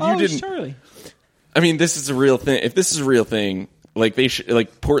you Oh, it's didn't. Charlie. I mean, this is a real thing. If this is a real thing, like they should,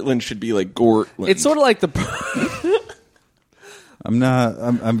 like Portland should be like Gortland. It's sort of like the...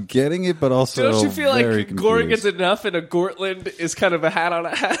 I'm getting it, but also Don't you feel very like confused. Gorrigan's enough and a Gortland is kind of a hat on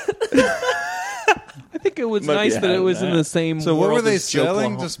a hat? I think it was Might be nice that it having was in that. the same So what world were they as Joe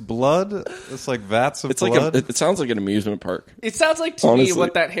selling? Claw. Just blood? It's like vats of It's blood? like it sounds like an amusement park. It sounds like to Honestly. me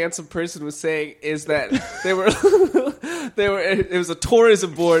what that handsome person was saying is that they were it was a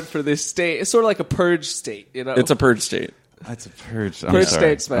tourism board for this state. It's sort of like a purge state, It's a purge state. It's a purge. I'm Purge sorry.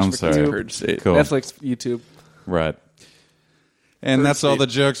 State Smash I'm for sorry. you. Purge state. Cool. Netflix, YouTube. Right. And that's all the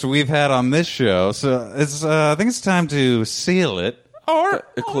jokes we've had on this show. So it's I think it's time to seal it. A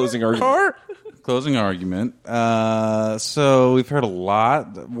closing argument. Closing argument. So we've heard a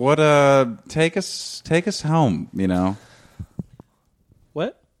lot. What take us home,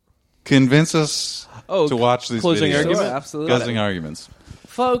 What? Convince us Oh, to watch these closing videos. argument? Sure, absolutely. Closing arguments.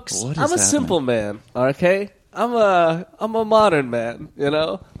 Folks, What is I'm a happening? simple man, okay? I'm a modern man,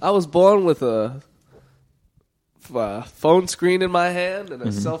 I was born with a phone screen in my hand and a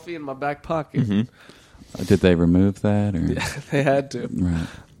selfie in my back pocket. Did they remove that? Or? They had to. Right.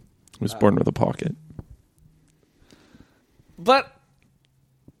 Was born with a pocket. But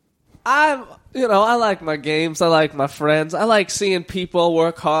I like my games. I like my friends. I like seeing people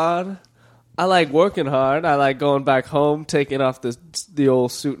work hard. I like working hard. I like going back home, taking off the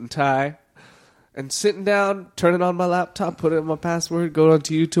old suit and tie, and sitting down, turning on my laptop, putting in my password, go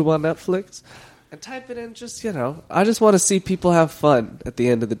onto YouTube on Netflix, and type it in. I just want to see people have fun at the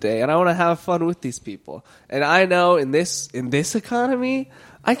end of the day, and I want to have fun with these people. And I know in this economy,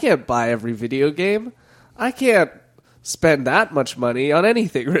 I can't buy every video game. I can't spend that much money on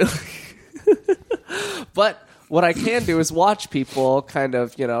anything, really. But what I can do is watch people kind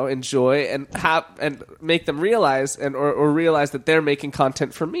of, enjoy and make them realize or realize that they're making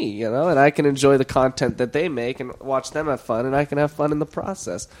content for me, and I can enjoy the content that they make and watch them have fun, and I can have fun in the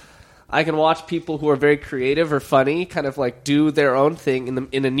process. I can watch people who are very creative or funny kind of like do their own thing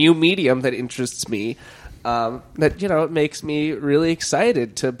in a new medium that interests me. It makes me really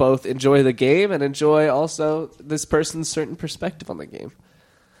excited to both enjoy the game and enjoy also this person's certain perspective on the game.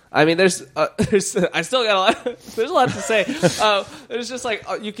 I mean, I still got a lot. There's a lot to say. There's just like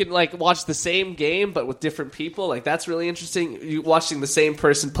you can like watch the same game but with different people. Like that's really interesting. You watching the same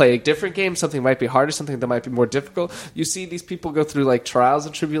person play a different game. Something might be harder. Something that might be more difficult. You see these people go through like trials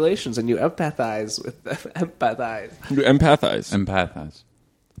and tribulations, and you empathize with them. You empathize. Empathize.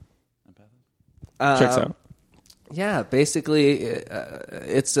 Checks out. Yeah, basically,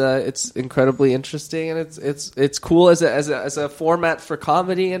 it's incredibly interesting, and it's cool as a format for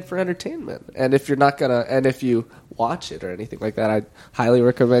comedy and for entertainment. And if you watch it or anything like that, I highly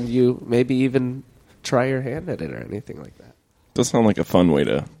recommend you maybe even try your hand at it or anything like that. Does sound like a fun way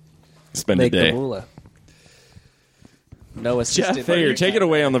to spend Make a day. the moolah. No assistant. Jeff, Thayer, take it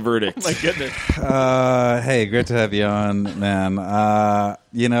away on the verdict. My goodness. Hey, great to have you on, man.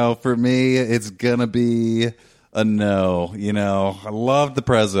 For me, it's gonna be a no. I love the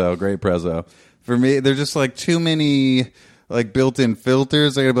Prezzo, great Prezzo. For me, there's just like too many like built-in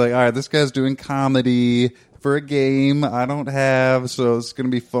filters. I gotta be like, all right, this guy's doing comedy for a game I don't have, so it's gonna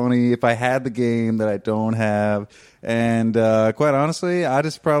be funny if I had the game that I don't have. And quite honestly, I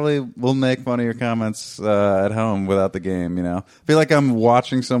just probably will make funnier comments at home without the game. I feel like I'm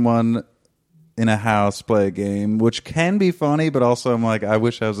watching someone in a house play a game, which can be funny, but also I'm like, I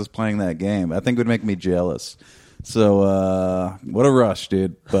wish I was just playing that game. I think it would make me jealous. So what a rush,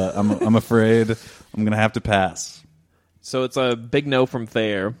 dude! But I'm afraid I'm gonna have to pass. So it's a big no from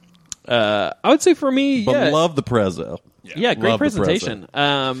Thayer. I would say for me, But love the Prezzo. Yeah, great Love the presentation.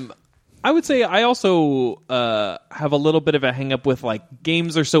 I would say I also have a little bit of a hang up with like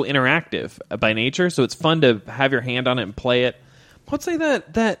games are so interactive by nature, so it's fun to have your hand on it and play it. I would say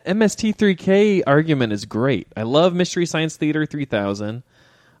that MST3K argument is great. I love Mystery Science Theater 3000.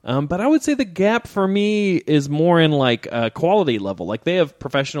 But I would say the gap for me is more in like quality level. Like they have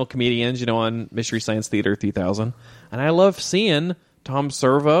professional comedians, on Mystery Science Theater 3000, and I love seeing Tom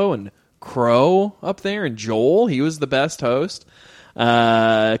Servo and Crow up there, and Joel. He was the best host.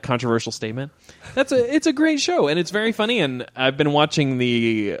 Controversial statement. It's a great show, and it's very funny. And I've been watching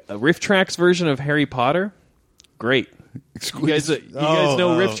the Riff Tracks version of Harry Potter. Great. You guys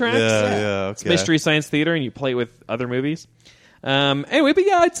know Riff Tracks? Yeah, It's Mystery Science Theater, and you play with other movies. Anyway, but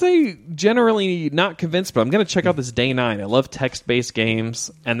yeah, I'd say generally not convinced, but I'm going to check out this Day 9. I love text-based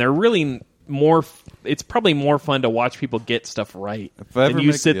games, and they're really more... It's probably more fun to watch people get stuff right. And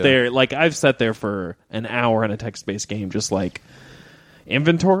you sit there... Like, I've sat there for an hour on a text-based game, just like,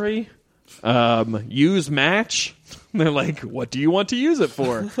 inventory, use match. They're like, what do you want to use it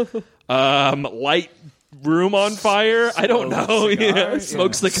for? Light room on fire? I don't know.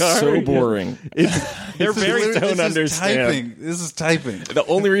 Smokes the car. So boring. They're very don't understand. This is typing. The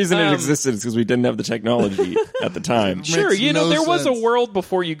only reason it existed is because we didn't have the technology at the time. Sure, Makes no there was a sense. world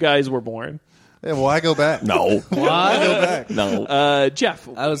before you guys were born. Yeah, why go back? No. Why go back? No. Jeff,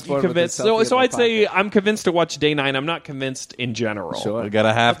 I was born you with convinced. a selfie So in my I'd say pocket. I'm convinced to watch Day 9. I'm not convinced in general. Sure. We got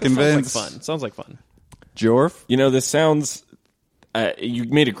to half convince. Sounds like fun. Jorf? This sounds... you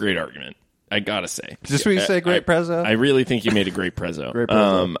made a great argument. I gotta say. Just when you say great Prezzo? I really think you made a great Prezzo. Great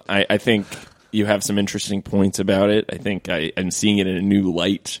Prezzo. I think you have some interesting points about it. I think I'm seeing it in a new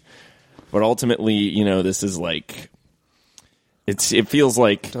light. But ultimately, this is like... It feels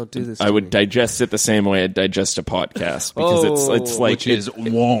like Don't do this I to would me. digest it the same way I'd digest a podcast. Because it's like... Which is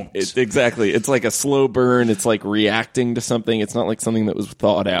won't. Exactly. It's like a slow burn. It's like reacting to something. It's not like something that was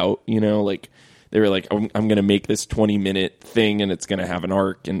thought out, like... They were like, I'm going to make this 20-minute thing, and it's going to have an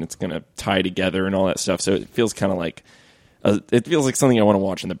arc, and it's going to tie together and all that stuff. So it feels kind of like it feels like something I want to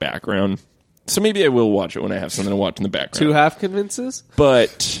watch in the background. So maybe I will watch it when I have something to watch in the background. Two half convinces?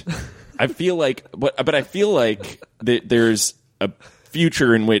 But I feel like, but I feel like there's a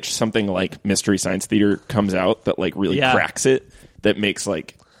future in which something like Mystery Science Theater comes out that like really cracks it, that makes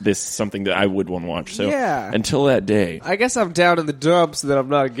like this something that I would want to watch. So until that day, I guess I'm down in the dumps that I'm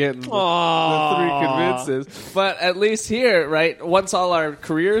not getting the 3 convinces. But at least here, right, once all our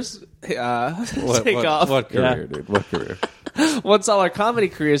careers take off. What career, dude? What career? Once all our comedy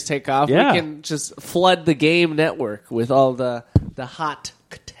careers take off, we can just flood the game network with all the hot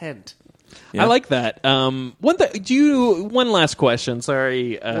content. I like that. One last question.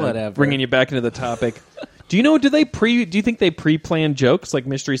 Sorry, Whatever. bringing you back into the topic. Do you know? Do you think they pre-plan jokes like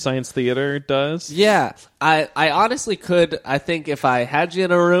Mystery Science Theater does? Yeah, I honestly could. I think if I had you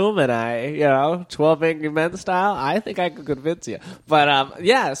in a room and 12 Angry Men style, I think I could convince you.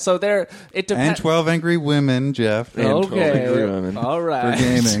 But so there it depends. And 12 Angry Women, Jeff. And 12 Okay, Angry Women. all For right.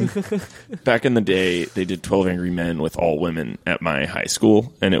 gaming. Back in the day, they did 12 Angry Men with all women at my high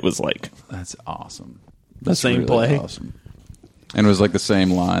school, and it was like That's awesome. The same play. Awesome. And it was like the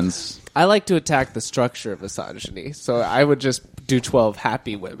same lines. I like to attack the structure of misogyny, so I would just do 12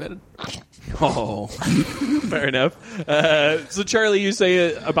 happy women. Oh, fair enough. So Charlie, you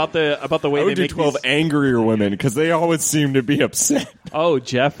say about the way I they would do make 12 these... angrier women because they always seem to be upset. Oh,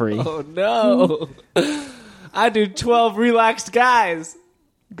 Jeffrey, Oh no! I do 12 relaxed guys.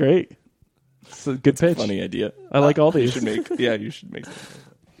 great. It's a good pitch. Funny idea. I like all these. You should make.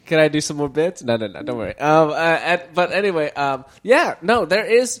 Can I do some more bits? No, don't worry. But anyway, there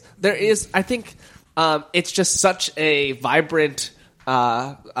is. I think it's just such a vibrant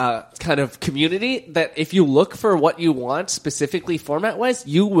kind of community that if you look for what you want specifically format-wise,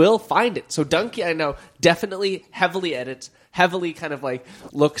 you will find it. So Dunkey, I know, definitely heavily edits, heavily kind of like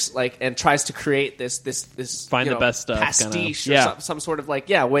looks like and tries to create this Find you the know, best stuff, pastiche kinda. Yeah. or some sort of like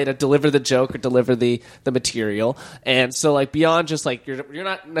way to deliver the joke or deliver the material. And so like beyond just like you're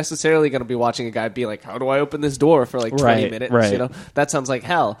not necessarily going to be watching a guy be like, how do I open this door for like 20 minutes? Right. You know, that sounds like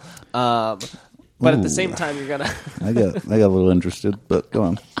hell. But at the same time, you're gonna. I got a little interested, but go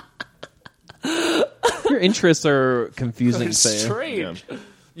on. Your interests are confusing, Sam. Strange.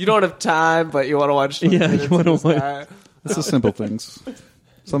 You don't have time, but you want to watch. Yeah, you wanna watch- watch. It's the simple things.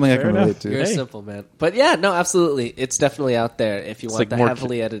 Something I can relate to. You're a Hey. simple man, but yeah, no, absolutely, it's definitely out there. If you want like the more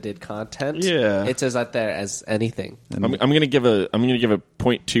heavily edited content, Yeah. it's as out there as anything. I'm gonna give a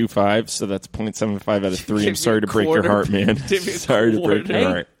 0.25, so that's 0.75 out of 3. Give I'm sorry me to a break your quarter. heart, man. Give me a Sorry to break quarter. your Hey,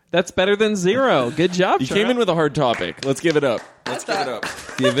 heart. that's better than 0. Good job, You came in with a hard topic. Let's give it up. Let's give it up.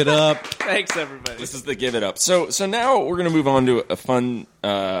 Give it up. Thanks, everybody. This is the give it up. So now we're going to move on to a fun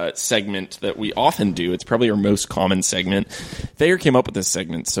segment that we often do. It's probably our most common segment. Thayer came up with this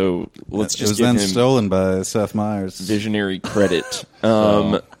segment, so let's It just was give then him stolen by Seth Meyers. visionary credit.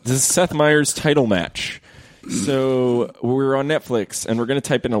 This is Seth Meyers' title match. So we're on Netflix, and we're going to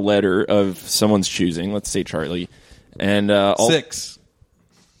type in a letter of someone's choosing. Let's say Charlie. And 6.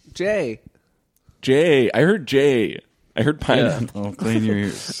 Jay. Jay. I heard Jay. I heard pineapple. Oh, clean your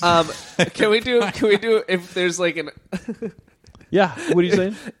ears. Can we do if there's like an Yeah. What are you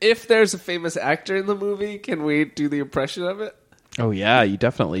saying? if there's a famous actor in the movie, can we do the impression of it? Oh yeah, you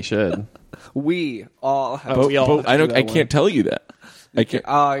definitely should. We all have. Oh, we all But I don't. I can't tell you that. I can't.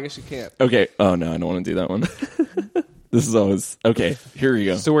 Oh, I guess you can't. Okay. Oh no, I don't want to do that one. This is always okay. Here we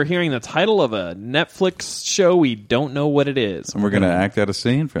go. So we're hearing the title of a Netflix show. We don't know what it is. And we're going to act out a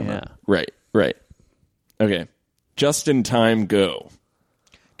scene from Yeah. it. Right. Okay. Just in time. Go.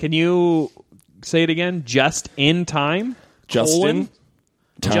 Can you say it again? Just in time. Justin.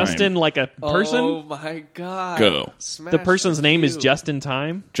 Time. Justin, like a person. Oh my god. Go. Smash The person's name is you. Just in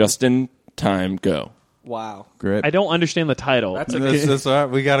Time. Justin. Time. Go. Wow. Great. I don't understand the title. That's That's all right.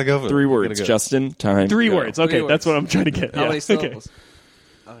 We got to go for it. 3 We words. gotta go. Justin. Time. 3 go. words. Okay, Three that's words. what I'm trying to get. How Yeah. many syllables?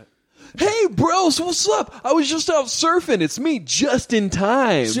 Hey, bros, what's up? I was just out surfing. It's me, Just in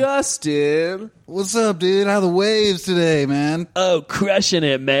Time. Justin. What's up, dude? How the waves today, man? Oh, crushing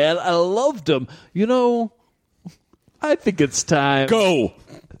it, man. I loved them. You know, I think it's time. Go.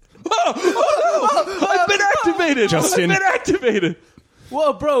 I've been activated. Justin. I've been activated.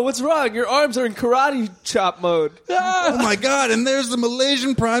 Whoa, bro, what's wrong? Your arms are in karate chop mode. Oh my God! And there's the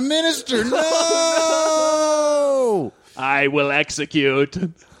Malaysian Prime Minister. No! I will execute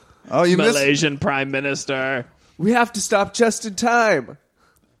Oh, you missed. Malaysian Prime Minister. We have to stop just in time.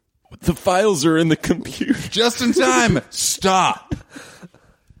 The files are in the computer. Just in time. Stop.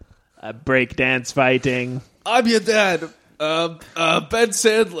 Breakdance fighting. I'm your dad, Ben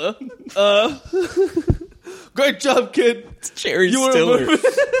Sandler. Great job, kid. Jerry You were Stiller.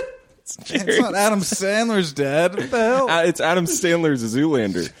 It's not Adam Sandler's dad. What the hell? It's Adam Sandler's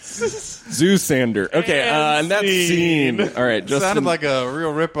Zoolander. Zoosander. Okay, and that's scene. All right, It Justin. sounded like a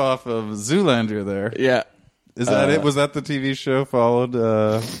real ripoff of Zoolander there. Yeah. Is that it? Was that the TV show followed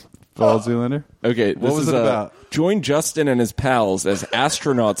Zoolander? Okay, What was is, it about? Join Justin and his pals as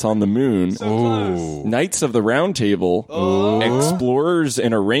astronauts on the moon, Knights of the Round Table, explorers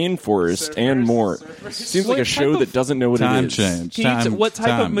in a rainforest, and more. Seems like What a show type of that doesn't know what Time it is. change. Can you what type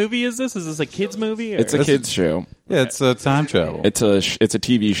of time. movie is this? Is this a kids movie? Or? It's a kids show. Yeah, it's a time travel. It's a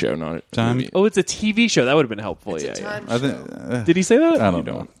TV show, not a Time- movie. Oh, it's a TV show. That would have been helpful. Yeah, yeah. I think, Did he say that? I don't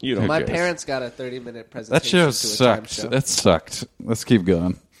know. You don't. My care. parents got a 30-minute presentation. That show to a time sucked. show. That sucked. Let's keep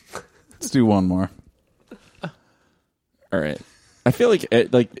going. Let's do one more. All right. I feel like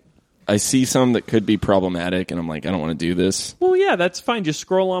I see some that could be problematic, and I'm like, I don't want to do this. Well, yeah, that's fine. Just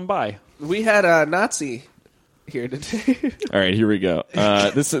scroll on by. We had a Nazi here today. All right, here we go.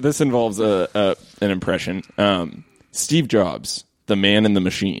 This involves an impression. Steve Jobs, the man in the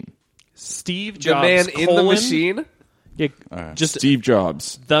machine. Steve the Jobs. man in the colon- machine. Yeah, just Steve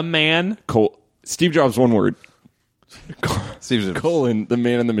Jobs. the man. Steve Jobs, one word. Steve, Colon, the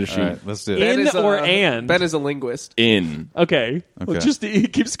man in the all machine. right, let's do it. In is or and? Ben is a linguist. In. Okay. Well, Okay. just he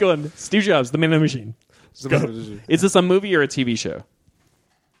keeps going. Steve Jobs, the man in the machine. Go. Is this a movie or a TV show?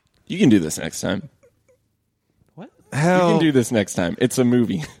 You can do this next time. What? You Hell. can do this next time. It's a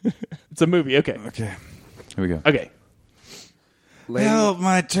movie. It's a movie. Okay. Okay. Here we go. Okay. Help,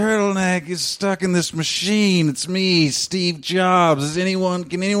 my turtleneck is stuck in this machine. It's me, Steve Jobs. Can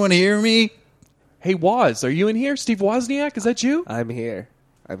anyone hear me? Hey, Woz, are you in here? Steve Wozniak, is that you? I'm here.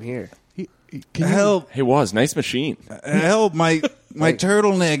 I'm here. Help, Hey, Woz, nice machine. help, my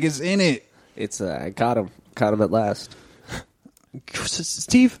turtleneck is in it. It's I got him. Caught him at last.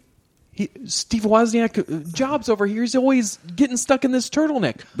 Steve, Steve Wozniak, Jobs over here, he's always getting stuck in this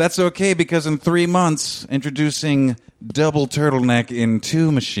turtleneck. That's okay, because in 3 months, introducing double turtleneck in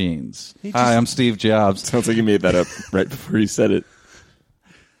 2 machines. Hi, I'm Steve Jobs. Sounds like you made that up right before you said it.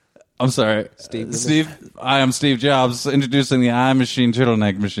 I'm sorry. I am Steve Jobs, introducing the iMachine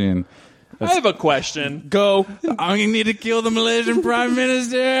turtleneck machine. I have a question. Go. I'm going to need to kill the Malaysian Prime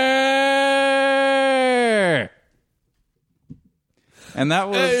Minister! And that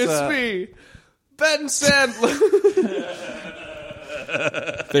was... Hey, it's me, Ben Sandler.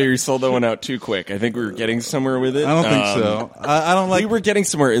 They sold that one out too quick. I think we were getting somewhere with it. I don't think so. I don't like... We were getting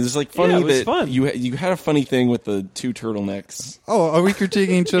somewhere. It was like funny Yeah, it was that fun. you had a funny thing with the 2 turtlenecks. Oh, are we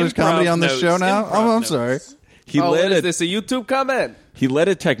critiquing each other's Improv comedy on this notes, show now? improv Oh, I'm notes. sorry. He Oh, led what is a this, a YouTube comment? he led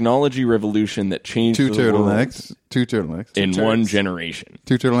a technology revolution that changed 2 the world turtlenecks. 2 turtlenecks. in turds. one generation.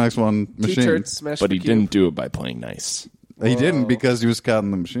 2 turtlenecks, 1 Two machine. turds smashed But the he cube. didn't do it by playing nice. He didn't, because he was caught in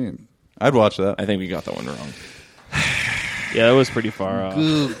the machine. I'd watch that. I think we got that one wrong. Yeah, that was pretty far off.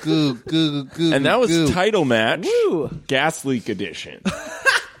 And that was title match, Gas Leak Edition.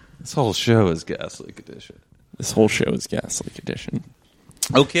 This whole show is Gas Leak Edition. This whole show is Gas Leak Edition.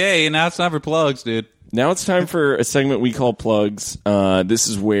 Okay, now it's time for plugs, dude. Now it's time for a segment we call Plugs. This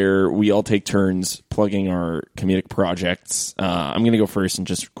is where we all take turns plugging our comedic projects. I'm going to go first and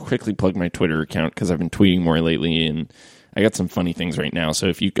just quickly plug my Twitter account because I've been tweeting more lately, and I got some funny things right now. So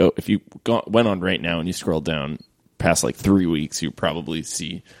if you went on right now and you scroll down past like 3 weeks, you probably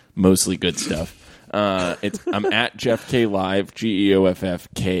see mostly good stuff. I'm at Jeff K Live,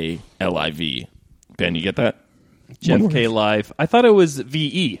 GEOFFKLIV. Ben, you get that? Jeff K Live. I thought it was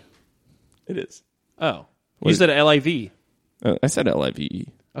VE. It is. Oh. You said LIV. I said LIVE.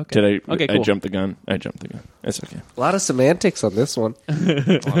 Okay. Did I? Okay, I cool. jumped the gun. I jumped the gun. That's okay. A lot of semantics on this one.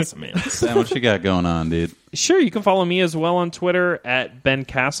 Awesome, man. Sam, what you got going on, dude? Sure, you can follow me as well on Twitter at Ben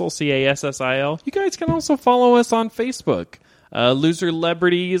Castle, Cassil. You guys can also follow us on Facebook. Loser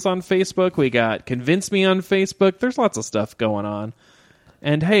Celebrity is on Facebook. We got Convince Me on Facebook. There's lots of stuff going on.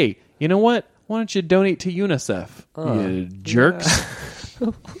 And hey, you know what? Why don't you donate to UNICEF, you jerks?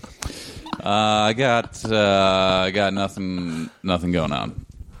 I got nothing going on.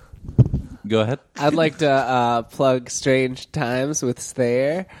 Go ahead. I'd like to plug Strange Times with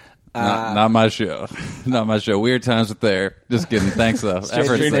Thayer. Not my show. Not my show. Weird Times with Thayer. Just kidding. Thanks though.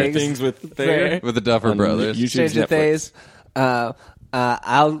 Stranger Stranger Things. Things with Thayer. With the Duffer On Brothers. YouTube. Stranger Netflix. Things.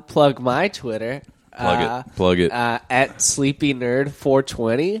 I'll plug my Twitter. Plug it. At Sleepy Nerd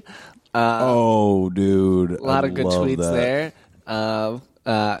 420. Oh, dude. A lot of good tweets there.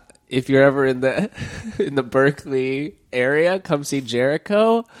 If you're ever in the in the Berkeley area, come see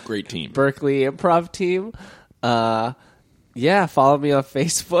Jericho. Great team. Berkeley Improv Team. Yeah, follow me on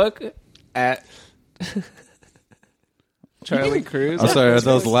Facebook at Charlie Cruz. I'm sorry.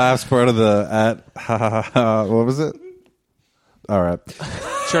 That was the last part of the at. What was it? All right.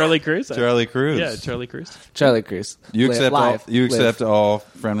 Charlie Cruz? Charlie Cruz. Yeah, Charlie Cruz. Charlie Cruz. You accept all, Live. you accept Live. all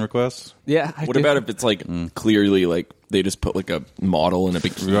friend requests? Yeah. I What do. about if it's like clearly like they just put like a model in a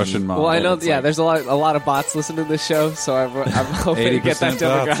bikini? Russian model. Well, I know. It's Yeah, like- there's a lot of bots listening to this show, so I'm hoping to get that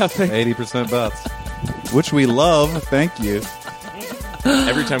 80% bots. demographic. 80% bots. Which we love. Thank you.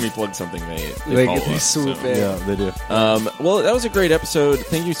 Every time we plug something, they follow They us. swoop so. in. Yeah, they do. Well, that was a great episode.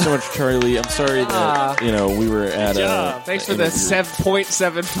 Thank you so much, Charlie. I'm sorry that we were at Thanks for the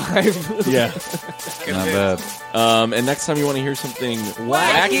 7.75. Yeah. Not bad. And next time you want to hear something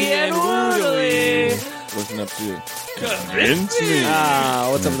Wacky and woodly. listen up to Convince Me.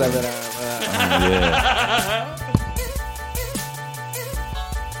 What's up with that? Yeah.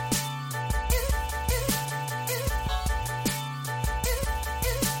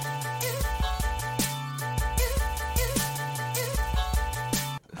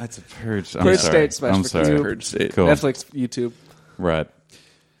 That's a purge. I'm Purge sorry. State, Smash I'm for sorry. Cube. Purge State. Cool. Netflix, YouTube. Right.